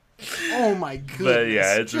 but oh my goodness. But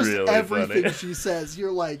yeah, it's just really everything funny. she says,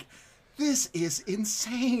 you're like, this is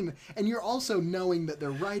insane. And you're also knowing that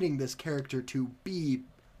they're writing this character to be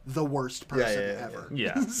the worst person yeah, ever.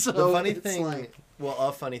 yeah. So the funny it's thing, like,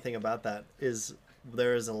 a funny thing about that is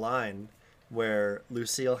there is a line where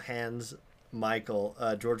Lucille hands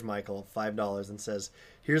George Michael, $5 and says,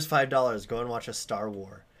 "Here's $5. Go and watch a Star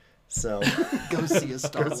War." So, go see a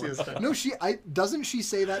Star Go see a Wars. Star No, doesn't she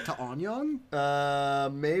say that to Anyang?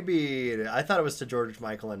 maybe I thought it was to George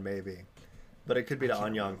Michael and maybe, but it could be to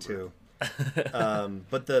Anyang too.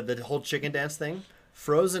 But the whole chicken dance thing,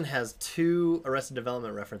 Frozen has 2 Arrested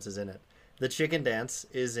Development references in it. The chicken dance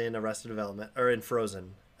is in Arrested Development or in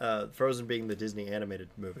Frozen. Frozen being the Disney animated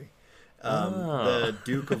movie. The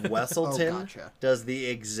Duke of Weselton gotcha. does the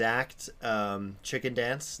exact chicken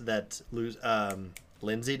dance that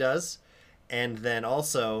Lindsay does. And then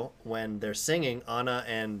also when they're singing, Anna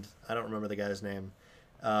and I don't remember the guy's name,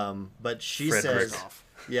 But she Frederick. says,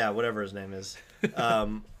 yeah, whatever his name is.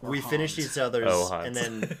 We finished Hans. each other's, Oh, Hans. and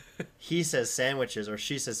then he says sandwiches, or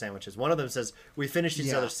she says sandwiches. One of them says, we finished each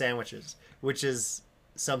Yeah. other's sandwiches, which is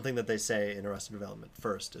something that they say in Arrested Development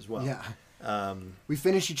first as well. Yeah. We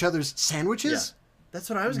finish each other's sandwiches? Yeah. That's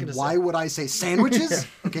what I was going to say. Why would I say sandwiches?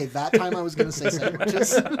 Okay, that time I was going to say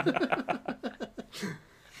sandwiches.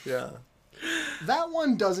 Yeah. That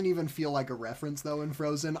one doesn't even feel like a reference, though, in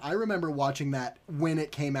Frozen. I remember watching that when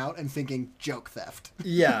it came out and thinking, joke theft.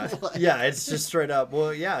 Yeah, yeah, it's just straight up.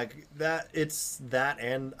 Well, yeah, it's that,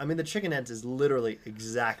 and I mean the chicken heads is literally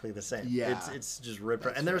exactly the same. Yeah. it's just ripped.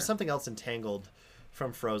 That's And there was fair. something else entangled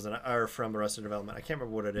from Frozen or from Arrested Development. I can't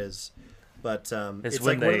remember what it is, but It's it's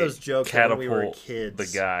when like they one of those jokes that when we were catapult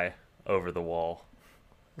kids. the guy over the wall.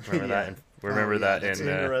 Remember Yeah. that? Remember Oh, yeah, that that's in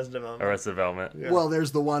in Arrested Development. Arrested Development? Yeah. Well,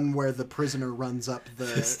 there's the one where the prisoner runs up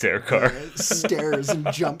the Stair car. the stairs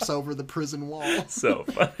and jumps over the prison wall. So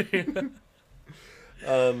funny.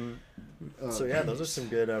 So yeah, those are some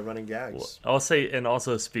good running gags. I'll say, and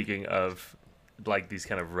also speaking of like these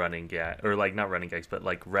kind of running gag, or like not running gags, but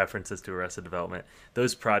like references to Arrested Development,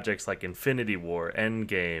 those projects like Infinity War,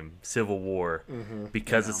 Endgame, Civil War,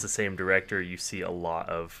 because it's the same director, you see a lot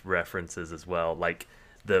of references as well, like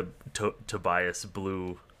the Tobias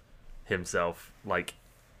Blue himself, like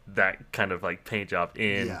that kind of like paint job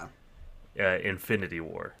in Infinity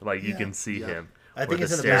War, like you Yeah. can see Yeah. him. I think Or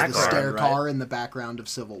it's in the stair The background, car. stair right? car in the background of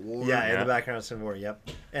Civil War. Yeah, in Yeah. the background of Civil War. Yep.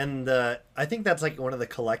 And I think that's like one of the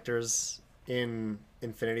collectors in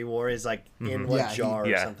Infinity War is like in what Yeah, he- jar or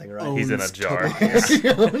yeah. something, right? Oh, He's in a Owns jar. Tobias.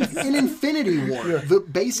 In Infinity War,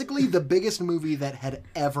 basically the biggest movie that had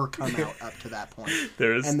ever come out up to that point.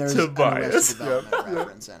 There's And there's Tobias. an Arrested Development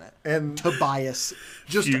reference in it. And Tobias,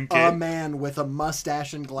 just Junke. a man with a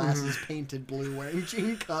mustache and glasses painted blue wearing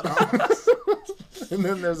jean cutoffs. and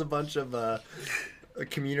then there's a bunch of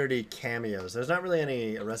community cameos. There's not really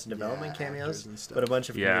any Arrested Development Yeah, cameos, actors and stuff. but a bunch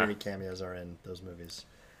of Yeah. community cameos are in those movies.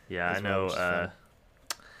 Yeah, I as well, know. which is fun.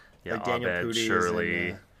 Yeah, Like Daniel Abed, Pudi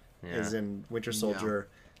Shirley. is in Winter Soldier,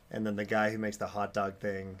 and then the guy who makes the hot dog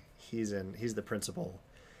thing, he's the principal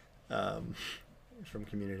from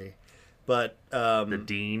Community. But The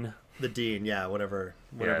dean. the dean, yeah, whatever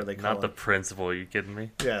Yeah, they call not the him. principal. Are you kidding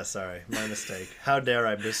me? Yeah, sorry, my mistake. How dare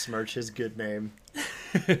I besmirch his good name?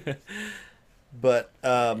 But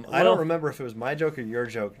I Well- don't remember if it was my joke or your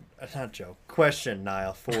joke. Not joke. Question,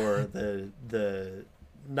 Niall, for the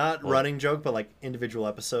not running joke, but like individual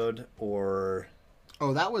episode or.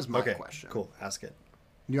 Oh, that was my Okay, question. cool. Ask it.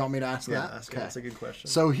 You want me to ask Yeah, that? ask it. That's a good question.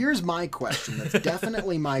 So here's my question. That's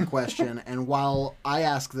definitely my question. And while I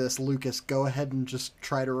ask this, Lucas, go ahead and just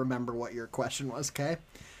try to remember what your question was, okay?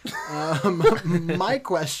 My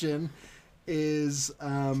question is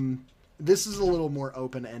this is a little more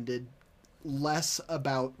open-ended, less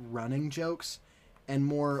about running jokes and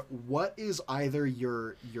more what is either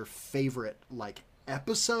your favorite like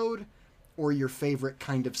episode or your favorite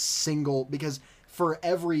kind of single, because for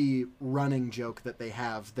every running joke that they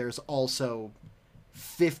have, there's also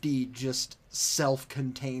 50 just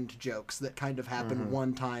self-contained jokes that kind of happen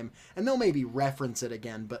one time, and they'll maybe reference it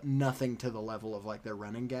again, but nothing to the level of like their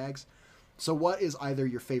running gags. So what is either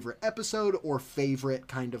your favorite episode or favorite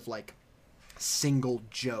kind of like single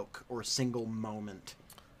joke or single moment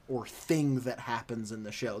or thing that happens in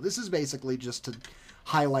the show? This is basically just to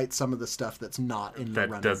highlight some of the stuff that's not in the That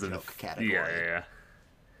running doesn't. joke category. Yeah.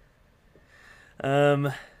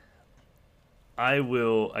 I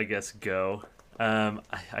will, I guess, go. I'm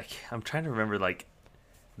trying to remember like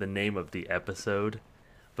the name of the episode,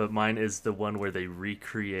 but mine is the one where they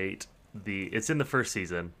recreate it's in the first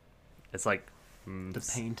season. It's like The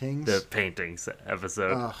paintings. the paintings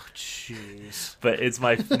episode. Oh, jeez. But it's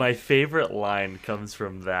my favorite line comes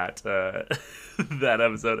from that that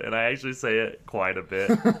episode, and I actually say it quite a bit.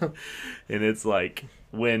 And it's like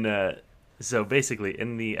when so basically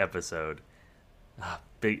in the episode,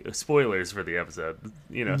 big spoilers for the episode,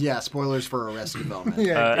 you know. Yeah, spoilers for Arrested Development.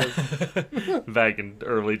 yeah, Back in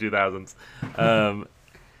early 2000s.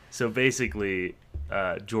 So basically,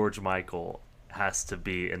 George Michael has to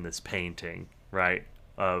be in this painting, right?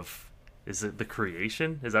 Is it The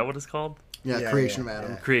Creation? Is that what it's called? Yeah, Creation of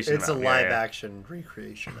Adam. Creation of It's a Adam, yeah, live yeah. action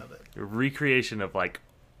recreation of it. A recreation of like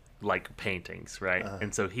paintings, right?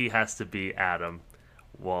 And so he has to be Adam,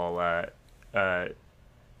 while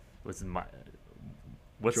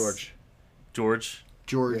what's George. George.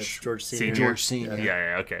 George. Yeah, it's George Senior. Senior. George Senior.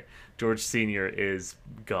 Yeah, okay. George Senior is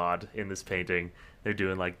God in this painting. They're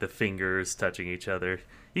doing like the fingers touching each other.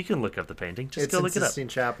 You can look up the painting. Just It's go in look it up. Sistine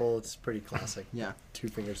Chapel. It's pretty classic. Yeah. Two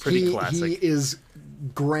fingers. Pretty He classic. is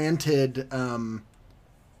granted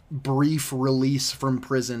brief release from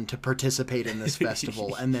prison to participate in this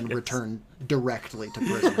festival and then return directly to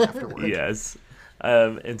prison afterward. Yes.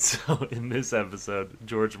 And so in this episode,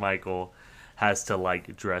 George Michael has to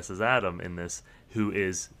like dress as Adam in this, who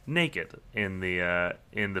is naked in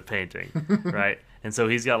the painting, right? And so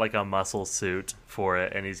he's got like a muscle suit for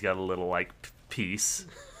it, and he's got a little like piece,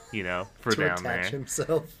 you know, for to down attach there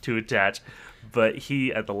himself. to attach. But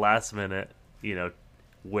he at the last minute, you know,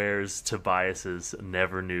 wears Tobias's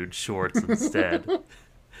never nude shorts instead.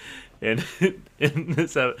 And in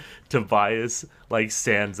this, Tobias like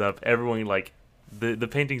stands up. Everyone like the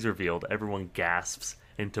painting's revealed. Everyone gasps,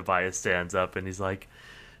 and Tobias stands up, and he's like,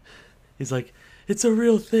 "It's a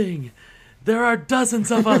real thing. There are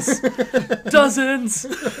dozens of us, dozens."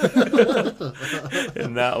 And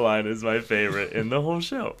that line is my favorite in the whole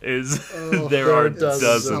show. There are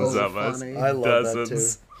dozens of us. funny. I love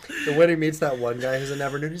Dozens. that too. And when he meets that one guy who's a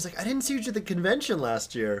never nude, he's like, "I didn't see you at the convention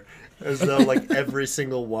last year," as though like every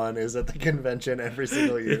single one is at the convention every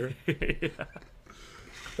single year. Yeah.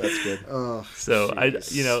 That's good. Oh, So jeez,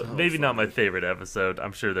 so maybe not my funny. favorite episode.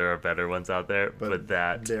 I'm sure there are better ones out there, but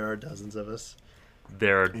that there are dozens of us.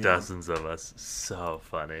 there are dozens of us. So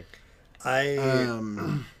funny. I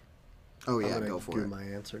Oh I'm yeah, gonna go for goo it. my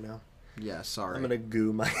answer now. Yeah, sorry. I'm gonna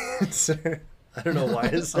goo my answer. I don't know why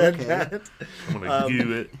I said Okay. that. I'm gonna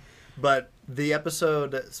do it. But the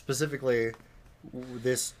episode specifically,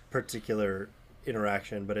 this particular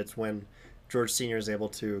interaction, but it's when George Sr. is able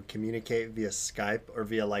to communicate via Skype or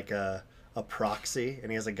via like a proxy,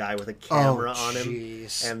 and he has a guy with a camera on him,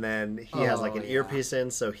 jeez. and then he has like Oh, an yeah. earpiece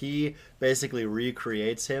in, so he basically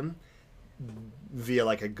recreates him via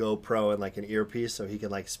like a GoPro and like an earpiece, so he can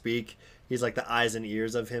like speak. He's like the eyes and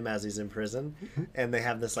ears of him as he's in prison, and they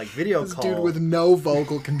have this like video This call. dude with no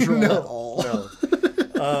vocal control at all. No.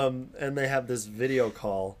 And they have this video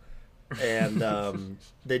call, and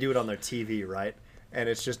they do it on their TV, right? And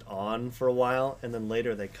it's just on for a while, and then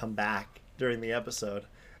later they come back during the episode,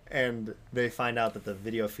 and they find out that the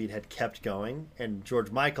video feed had kept going, and George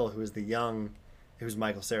Michael, who's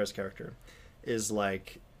Michael Cera's character, is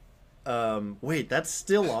like, wait, that's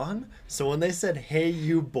still on? So when they said, "Hey,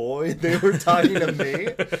 you boy," they were talking to me.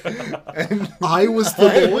 And I was the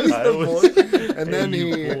I boy. was the boy. And Hey, then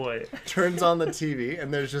you he boy. turns on the TV,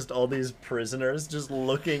 and there's just all these prisoners just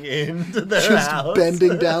looking into their Just house.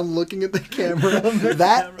 bending down, looking at the camera.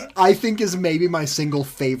 That I think is maybe my single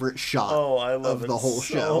favorite shot Oh, I love of it the whole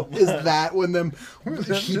so show. much. Is that when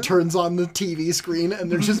he turns on the TV screen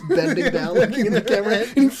and they're just bending down, looking at the camera, and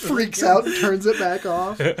he freaks out and turns it back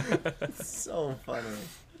off. So funny.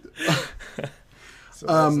 So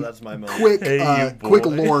that's my moment. Quick, Hey, you quick boy.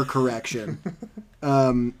 lore correction.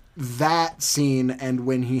 That scene and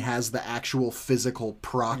when he has the actual physical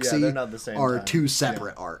proxy Yeah, they're not the same are time. two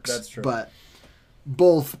separate Yeah, arcs. that's true. But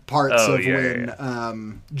both parts Oh, of yeah,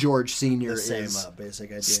 when George Sr. The same is basic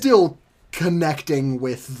idea. still connecting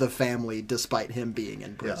with the family despite him being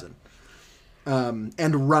in prison.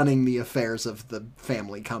 And running the affairs of the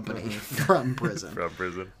family company from prison. From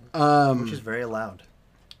prison. Which is very loud.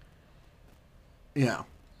 Yeah.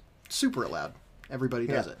 Super loud. Everybody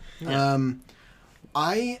does Yeah. it.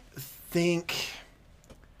 I think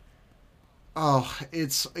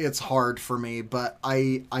it's hard for me, but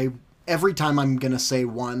I every time I'm going to say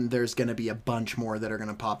one, there's going to be a bunch more that are going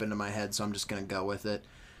to pop into my head, so I'm just going to go with it.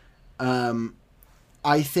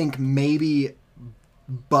 I think maybe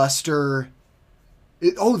Buster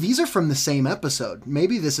these are from the same episode.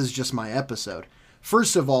 Maybe this is just my episode.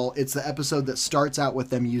 First of all, it's the episode that starts out with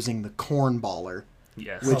them using the cornballer,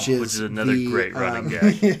 Yes. which is another the, great running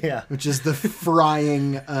gag. Yeah. which is the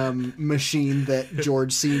frying machine that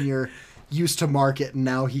George Sr. used to market, and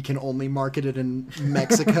now he can only market it in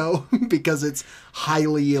Mexico because it's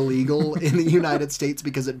highly illegal in the United States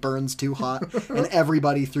because it burns too hot, and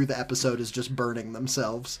everybody through the episode is just burning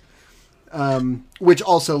themselves. Which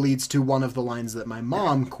also leads to one of the lines that my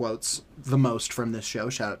mom quotes the most from this show,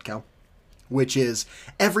 shout out Cal, which is,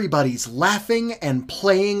 "Everybody's laughing and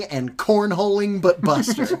playing and cornholing but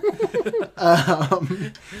Buster."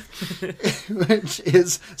 Which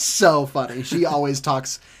is so funny. She always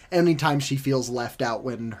talks, anytime she feels left out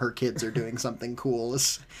when her kids are doing something cool,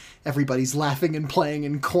 is everybody's laughing and playing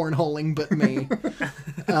and cornholing but me.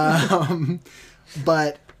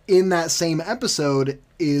 But in that same episode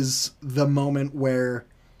is the moment where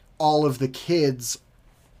all of the kids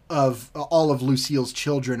all of Lucille's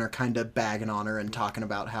children are kind of bagging on her and talking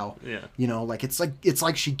about how, you know, like it's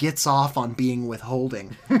like she gets off on being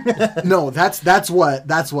withholding. No, that's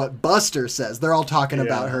what Buster says. They're all talking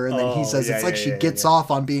about her, and then he says it's like she gets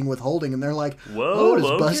off on being withholding, and they're like, Whoa, does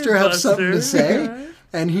okay, Buster have something to Buster. say?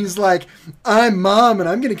 And he's like, I'm mom, and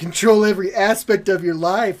I'm going to control every aspect of your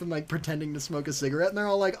life, and like pretending to smoke a cigarette. And they're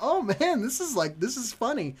all like, oh man, this is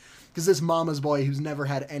funny. Because this mama's boy who's never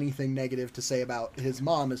had anything negative to say about his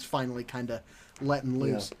mom is finally kind of letting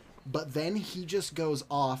loose. Yeah. But then he just goes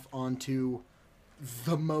off onto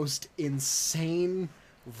the most insane,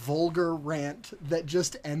 vulgar rant that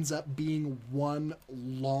just ends up being one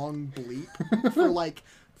long bleep for like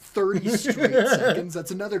 30 straight seconds.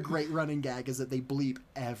 That's another great running gag, is that they bleep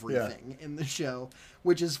everything in the show,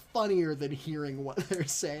 which is funnier than hearing what they're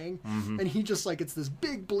saying. And he just like, it's this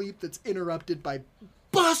big bleep that's interrupted by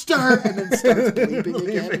Buster, and then starts bleeping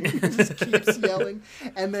again, and just keeps yelling,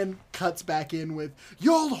 and then cuts back in with,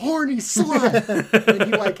 you old horny slut, and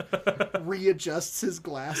he like readjusts his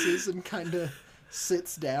glasses and kind of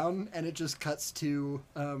sits down, and it just cuts to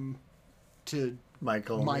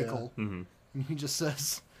Michael, and he just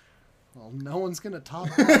says, well, no one's gonna top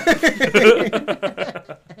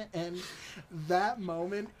that. And that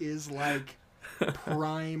moment is like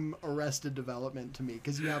prime Arrested Development to me,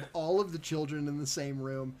 because you have all of the children in the same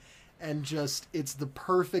room, and just it's the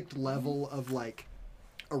perfect level of like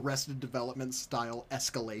Arrested Development style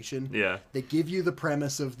escalation. Yeah, they give you the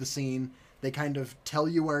premise of the scene, they kind of tell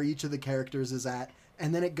you where each of the characters is at,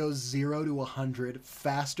 and then it goes 0 to 100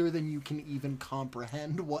 faster than you can even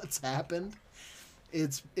comprehend what's happened.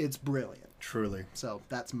 It's brilliant, truly. So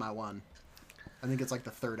that's my one. I think it's like the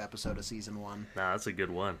 3rd episode of season 1. Nah, that's a good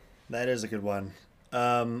one. That is a good one.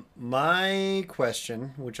 My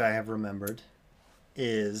question, which I have remembered,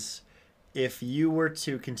 is if you were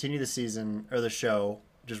to continue the season or the show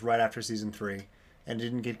just right after season 3 and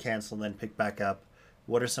didn't get canceled and then pick back up,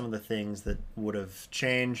 what are some of the things that would have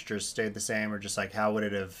changed or stayed the same, or just like how would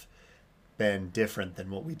it have been different than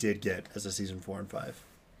what we did get as a season 4 and 5?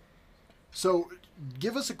 So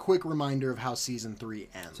give us a quick reminder of how season 3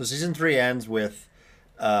 ends. So season 3 ends with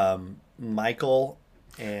Michael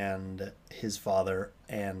and his father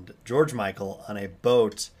and George Michael on a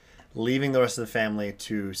boat leaving the rest of the family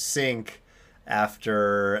to sink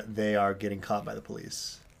after they are getting caught by the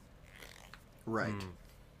police. Right.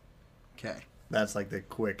 Okay. That's like the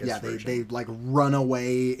quickest version. They like run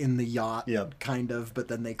away in the yacht, Yep. kind of, but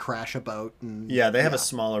then they crash a boat. And they have a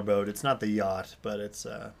smaller boat. It's not the yacht, but it's...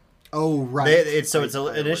 oh, right. It's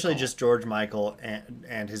initially just George Michael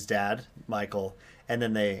and his dad, Michael, and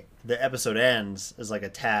then the episode ends as like a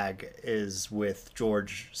tag is with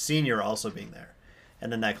George Sr. also being there.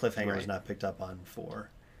 And then that cliffhanger was not picked up on for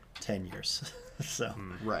 10 years. So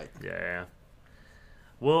Right. Yeah.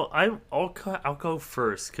 Well, I'll go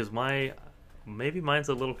first, because mine's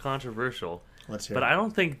a little controversial. Let's hear But it. I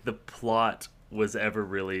don't think the plot was ever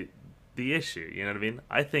really the issue. You know what I mean?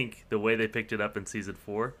 I think the way they picked it up in season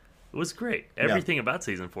 4, it was great. Everything about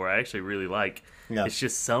season 4 I actually really like. Yeah. It's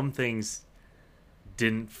just some things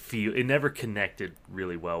it never connected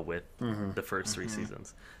really well with the first 3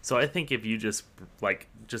 seasons. So I think if you just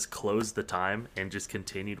closed the time and just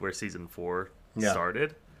continued where season 4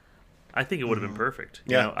 started, I think it would have been perfect.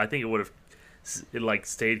 You know, I think it would have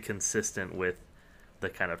stayed consistent with the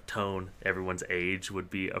kind of tone. Everyone's age would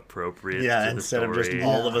be appropriate. Yeah, to instead the of story. just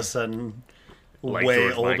all of a sudden like way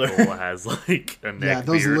George older. Michael has like a neck Yeah,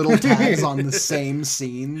 those beard. little tags on the same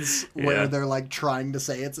scenes where Yeah. they're like trying to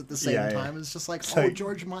say it's at the same Yeah. time. It's just like, So-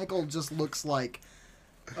 George Michael just looks like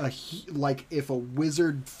like if a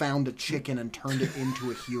wizard found a chicken and turned it into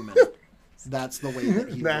a human. That's the way that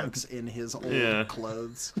he looks in his old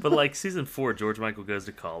clothes. But like season 4, George Michael goes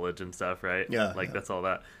to college and stuff, right? Yeah, That's all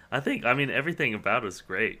that. I everything about it is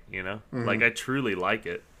great, you know? Like I truly like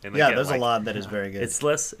it. And Yeah, again, there's like, a lot that is very good.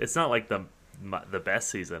 it's not like the best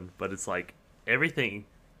season, but it's like everything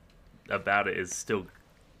about it is still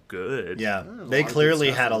good. Yeah, There's a they lot of clearly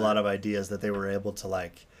good stuff had a in lot of ideas that they were able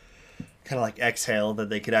to kind of exhale that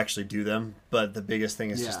they could actually do them. But the biggest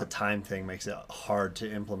thing is just the time thing makes it hard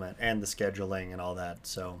to implement, and the scheduling and all that.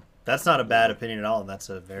 So that's not a bad opinion at all. That's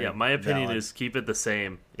a very My opinion valid. is keep it the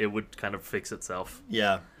same. It would kind of fix itself.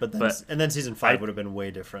 Yeah, but then season 5 would have been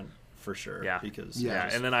way different for sure. Yeah, because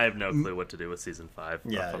and then I have no clue what to do with season 5.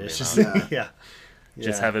 yeah, if it's I'm just being honest.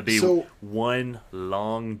 Just have it be one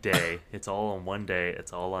long day. It's all on one day.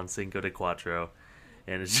 It's all on Cinco de Cuatro,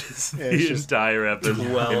 and it's just it's just entire 12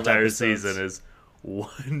 entire episodes. season is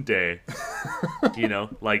one day. You know,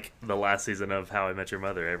 like the last season of How I Met Your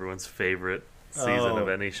Mother, everyone's favorite season of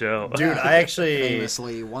any show. Dude, I actually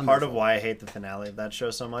famously wonderful. part of why I hate the finale of that show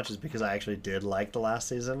so much is because I actually did like the last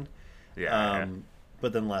season. Yeah.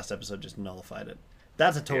 But then the last episode just nullified it.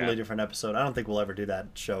 That's a totally Yeah. different episode. I don't think we'll ever do that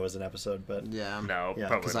show as an episode, but Yeah. No, Yeah,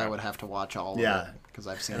 probably Because not. I would have to watch all of Yeah. it. Because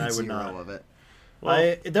I've seen And I would zero not. of it.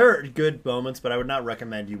 Well, there are good moments, but I would not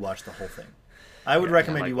recommend you watch the whole thing. I would Yeah,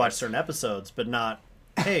 recommend you watch likewise. certain episodes, but not,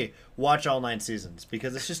 hey, watch all 9 seasons,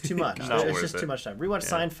 because it's just too much. Not It's worth just it. too much time. Rewatch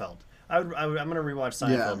Yeah. Seinfeld. I'm going to rewatch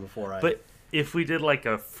Seinfeld Yeah. before I... But if we did like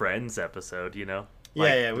a Friends episode, you know, Yeah,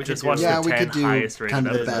 like, yeah, we could just do- watch Yeah, the we 10 could do highest rated kind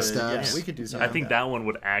of the episodes. best yeah, ofs. we could do Yeah. something I think like that one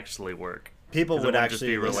would actually work. people 'Cause it would wouldn't just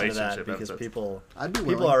actually be listen to that relationship because episodes. people I'd be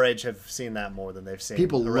people willing. our age have seen that more than they've seen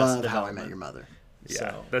People Arrested love How I Met Development. Your Mother. Yeah,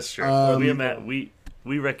 So, that's true. Um,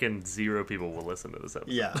 we reckon 0 people will listen to this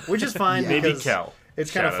episode. yeah, which is fine. Yeah. Maybe because Kel.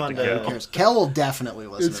 It's kind of Shout out fun to to. Kel. Who cares? Kel will definitely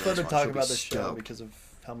listen It's to fun this to one. talk She'll be about the show stoked. because of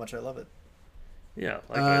how much I love it. Yeah,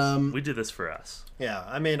 likewise. Um, We do this for us. Yeah,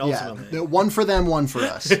 I mean, Yeah, ultimately, the one for them, one for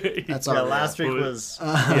us. That's yeah. our Last week Well, was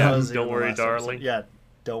yeah, was Don't the Worry, last episode. Darling. Yeah,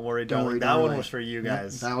 don't worry, Don't darling. Worry, That one Darling. was for you Yep,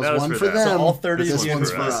 guys. that was That was one for for them. them. So all 30 This of you one's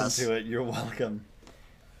who for us. listened to it, you're welcome.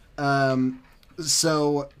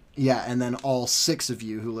 So yeah, and then all 6 of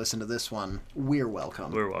you who listen to this one, we're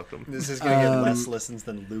welcome. We're welcome. This is gonna get less listens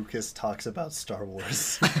than Lucas talks about Star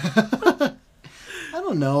Wars. I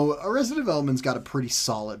don't know. Arrested Development's got a pretty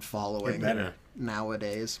solid following It better.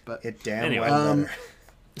 nowadays, but It damn Anyway. well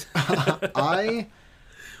better. I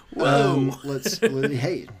Whoa.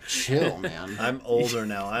 hey, chill, man. I'm older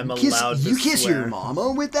now. I'm Kiss, allowed to you kiss swear. your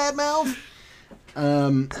mama with that mouth?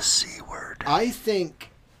 The C word. I think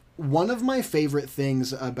one of my favorite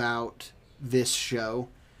things about this show,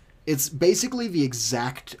 it's basically the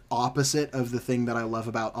exact opposite of the thing that I love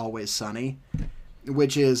about Always Sunny,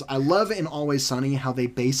 which is I love in Always Sunny how they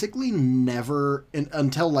basically never,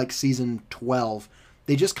 until like season 12,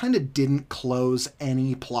 they just kind of didn't close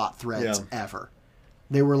any plot threads Yeah. ever.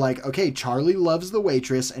 They were like, okay, Charlie loves the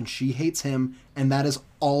waitress and she hates him, and that is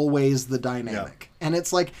always the dynamic. And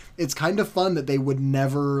it's like, it's kind of fun that they would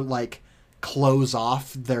never like close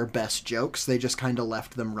off their best jokes. They just kind of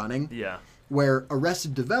left them running. Yeah. Where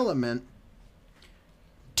Arrested Development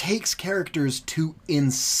takes characters to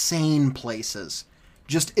insane places,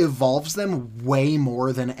 just evolves them way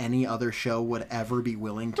more than any other show would ever be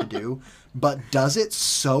willing to do, but does it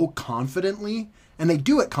so confidently. And they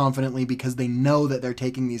do it confidently because they know that they're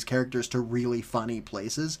taking these characters to really funny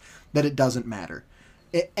places, that it doesn't matter.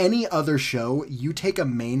 Any other show, you take a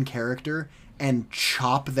main character and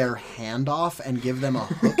chop their hand off and give them a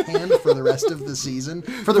hook hand for the rest of the season,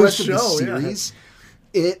 for the rest of the show, yeah. series,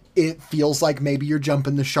 it feels like maybe you're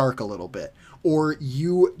jumping the shark a little bit. Or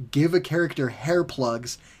you give a character hair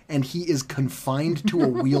plugs and he is confined to a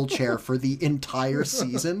wheelchair for the entire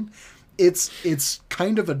season. It's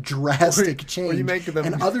kind of a drastic change. Or you make them,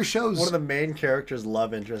 and other shows, one of the main characters'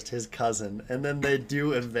 love interest, his cousin, and then they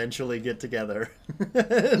do eventually get together.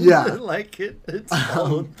 Yeah. Like it's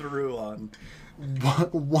followed through on.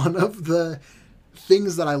 one of the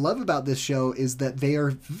things that I love about this show is that they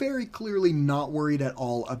are very clearly not worried at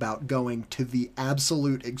all about going to the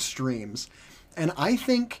absolute extremes. And I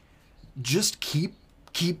think just keep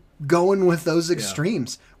going with those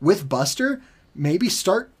extremes. With Buster, maybe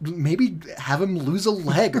have him lose a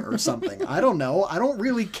leg or something. I don't know. I don't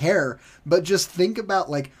really care. But just think about,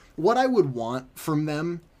 like, what I would want from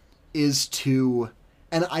them is to...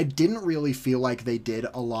 And I didn't really feel like they did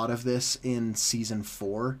a lot of this in season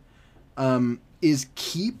 4. Is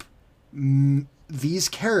keep these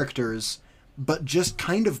characters, but just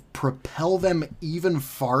kind of propel them even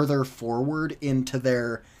farther forward into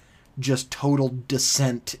their just total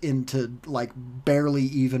descent into, like, barely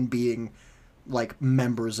even being... like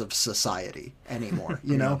members of society anymore,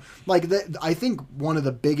 you know? Like, I think one of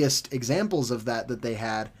the biggest examples of that they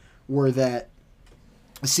had were that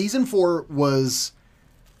season 4 was...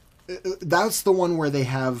 That's the one where they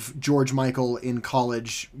have George Michael in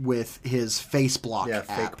college with his face block Yeah,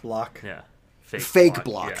 app. fake block. Yeah. Fake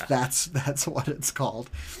block. Yeah. That's what it's called.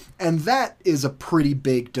 And that is a pretty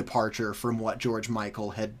big departure from what George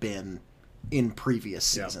Michael had been in previous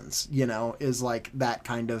seasons, you know, is like that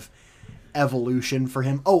kind of evolution for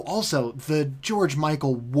him. Oh, also the George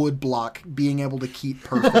Michael wood block being able to keep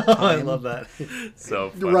perfect time. I love that.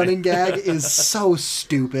 So The funny. running gag is so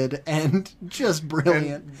stupid and just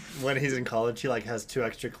brilliant. And when he's in college, he like has 2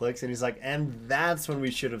 extra clicks, and he's like, and that's when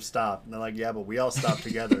we should have stopped. And they're like, yeah, but we all stopped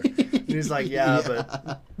together. And he's like, yeah,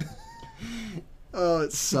 but Oh,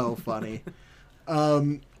 it's so funny.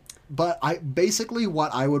 But basically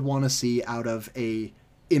what I would want to see out of a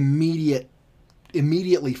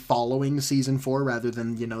immediately following season 4 rather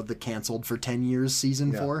than, you know, the canceled for 10 years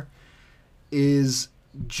season 4 is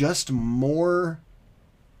just more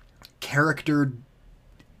character,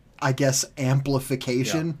 I guess,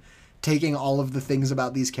 amplification. Yeah. Taking all of the things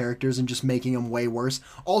about these characters and just making them way worse.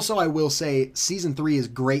 Also, I will say, Season 3 is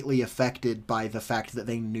greatly affected by the fact that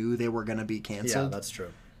they knew they were going to be canceled. Yeah, that's true.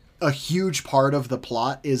 A huge part of the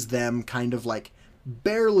plot is them kind of like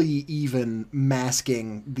barely even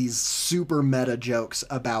masking these super meta jokes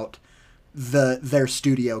about their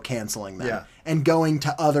studio canceling them. Yeah. And going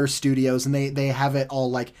to other studios, and they have it all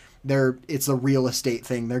like it's a real estate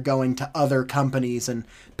thing. They're going to other companies and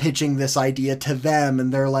pitching this idea to them,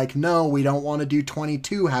 and they're like, no, we don't want to do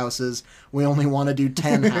 22 houses. We only want to do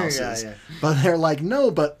 10 houses. Yeah. But they're like,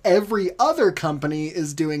 no, but every other company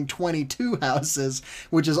is doing 22 houses,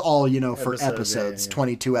 which is all, for episodes. Yeah.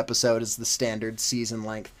 22 episode is the standard season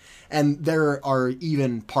length. And there are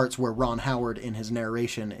even parts where Ron Howard in his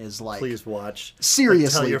narration is like, please watch.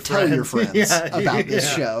 Seriously, Like, tell your friends Yeah, about this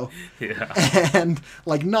yeah. show. Yeah. And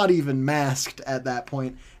like not even masked at that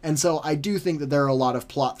point. And so I do think that there are a lot of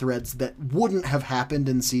plot threads that wouldn't have happened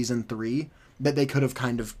in season 3 that they could have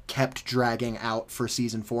kind of kept dragging out for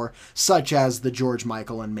season 4, such as the George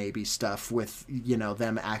Michael and Maybe stuff with,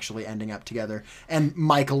 them actually ending up together, and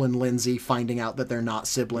Michael and Lindsay finding out that they're not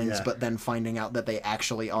siblings, Yeah. but then finding out that they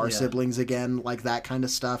actually are Yeah. siblings again. Like that kind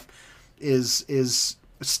of stuff is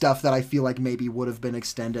stuff that I feel like maybe would have been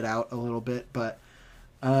extended out a little bit, but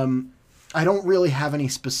I don't really have any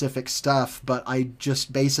specific stuff, but I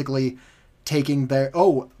just basically taking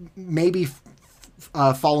maybe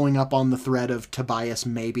following up on the thread of Tobias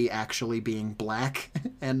maybe actually being black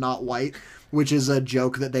and not white, which is a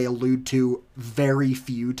joke that they allude to very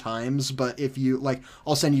few times, but if you like,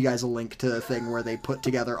 I'll send you guys a link to a thing where they put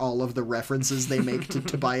together all of the references they make to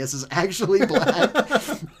Tobias is actually black.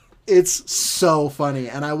 It's so funny,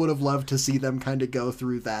 and I would have loved to see them kind of go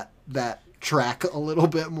through that track a little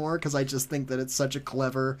bit more, because I just think that it's such a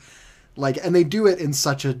clever, and they do it in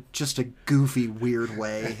such a goofy, weird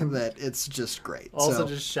way that it's just great. Also,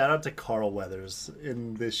 just shout out to Carl Weathers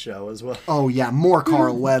in this show as well. Oh yeah, more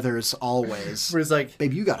Carl Weathers always. Where he's like,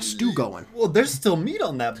 babe, you got a stew going. well, there's still meat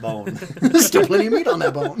on that bone. There's still plenty of meat on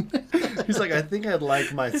that bone. He's like, I think I'd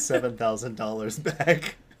like my $7,000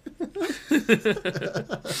 back.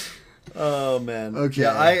 Oh man. Okay.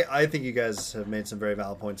 Yeah, I think you guys have made some very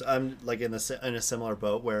valid points. I'm like in a similar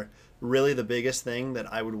boat where really the biggest thing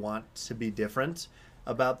that I would want to be different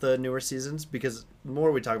about the newer seasons, because the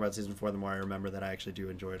more we talk about season 4, the more I remember that I actually do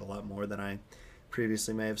enjoy it a lot more than I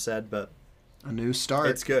previously may have said. But a new start.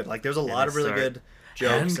 it's good. Like there's a lot of really start. good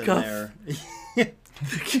jokes Handcuff. in there.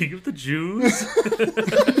 The King of the Jews.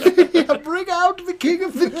 Yeah, bring out the King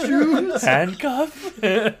of the Jews. Handcuff.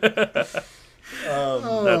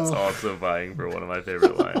 That's also vying for one of my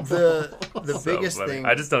favorite lines. The So biggest funny. thing.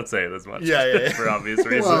 I just don't say it as much. Yeah. For obvious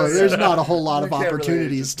reasons. Well, there's not a whole lot of You can't really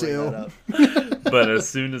opportunities just bring to. that up. But as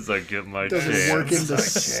soon as I get my Doesn't chance, work into I can.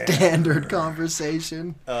 standard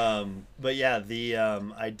conversation. But yeah, the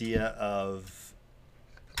idea of,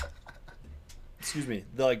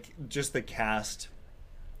 just the cast,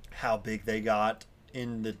 how big they got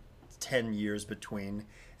in the 10 years between,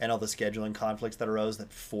 and all the scheduling conflicts that arose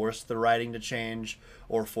that forced the writing to change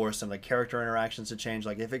or forced some of the character interactions to change.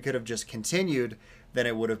 Like if it could have just continued, then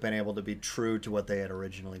it would have been able to be true to what they had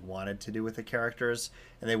originally wanted to do with the characters,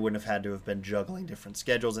 and they wouldn't have had to have been juggling different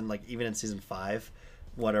schedules. And like even in season 5,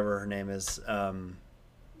 whatever her name is,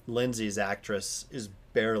 Lindsay's actress is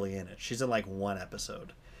barely in it. She's in like one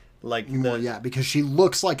episode. Like Because she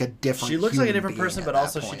looks like a different. she looks like a human different being person, at but that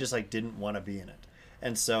also she point. just like didn't want to be in it,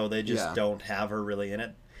 and so they just Yeah. don't have her really in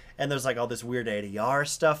it. And there's like all this weird ADR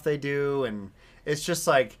stuff they do, and it's just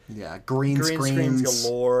like green screens screens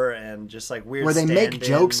galore, and just like weird where they make stand-ins.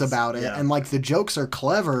 jokes about it, Yeah. and like the jokes are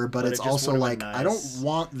clever, but But it's it just also would've like been I don't nice.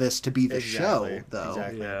 want this to be the Exactly, show though.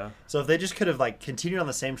 exactly. Yeah. So if they just could have like continued on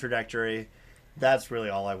the same trajectory, that's really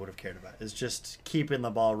all I would have cared about, is just keeping the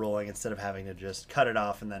ball rolling instead of having to just cut it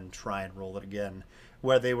off and then try and roll it again.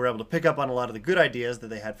 Where they were able to pick up on a lot of the good ideas that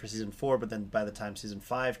they had for season 4, but then by the time season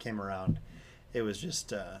 5 came around, it was just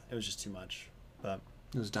too much. But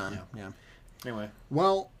It was done. Yeah. anyway,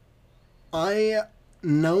 Well, I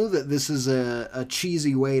know that this is a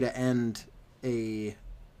cheesy way to end a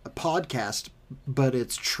podcast, but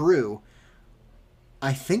it's true.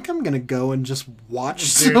 I think I'm gonna go and just watch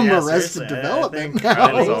Dude, some yeah, Arrested seriously, I Development think- now.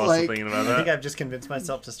 I was also Like, thinking I about think that. I've just convinced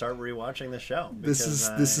myself to start rewatching the show. this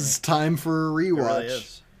because is time for a it really rewatch.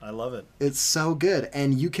 is. I love it. It's so good,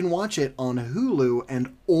 and you can watch it on Hulu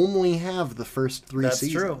and only have the first 3 That's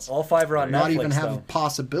seasons. true. All 5 are on Not Netflix. even have a though.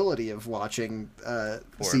 possibility of watching and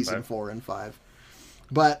season 5. 4 and 5.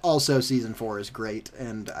 But also season 4 is great,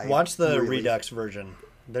 and I Watch the really- Redux version.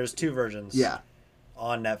 There's 2 versions. Yeah.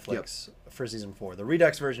 On Netflix for season 4. The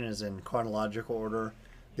Redux version is in chronological order.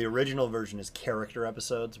 The original version is character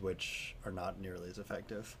episodes, which are not nearly as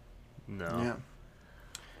effective. No. Yeah.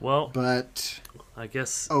 Well, But I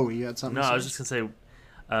guess. oh, you had something. No, to say? I was just gonna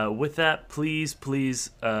say. With that, please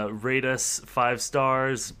rate us 5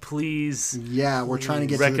 stars. Please Yeah, we're trying to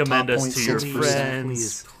get recommend to the top us to your 0.6%.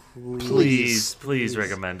 friends. Please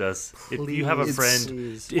recommend us. If you have a It's friend,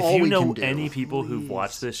 if all you we know can do. any people who've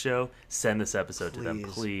watched this show, send this episode to them.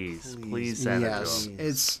 Please send it Yes, to them.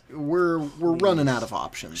 it's we're running out of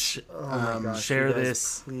options. Oh my gosh, share you guys,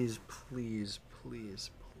 this. Please.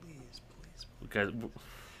 Because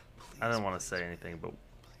I don't want to say anything, but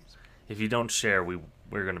if you don't share, we're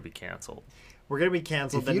going to be canceled. We're going to be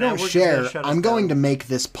canceled. If The you don't network's gonna share, shut us I'm going to down. make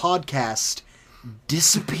this podcast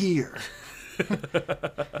disappear.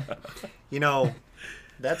 You know,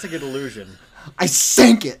 that's a good illusion. I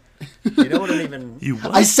sank it. You know what an even... You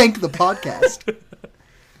what? I sank the podcast.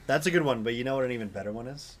 That's a good one, but you know what an even better one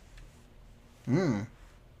is?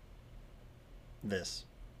 This.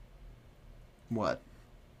 What?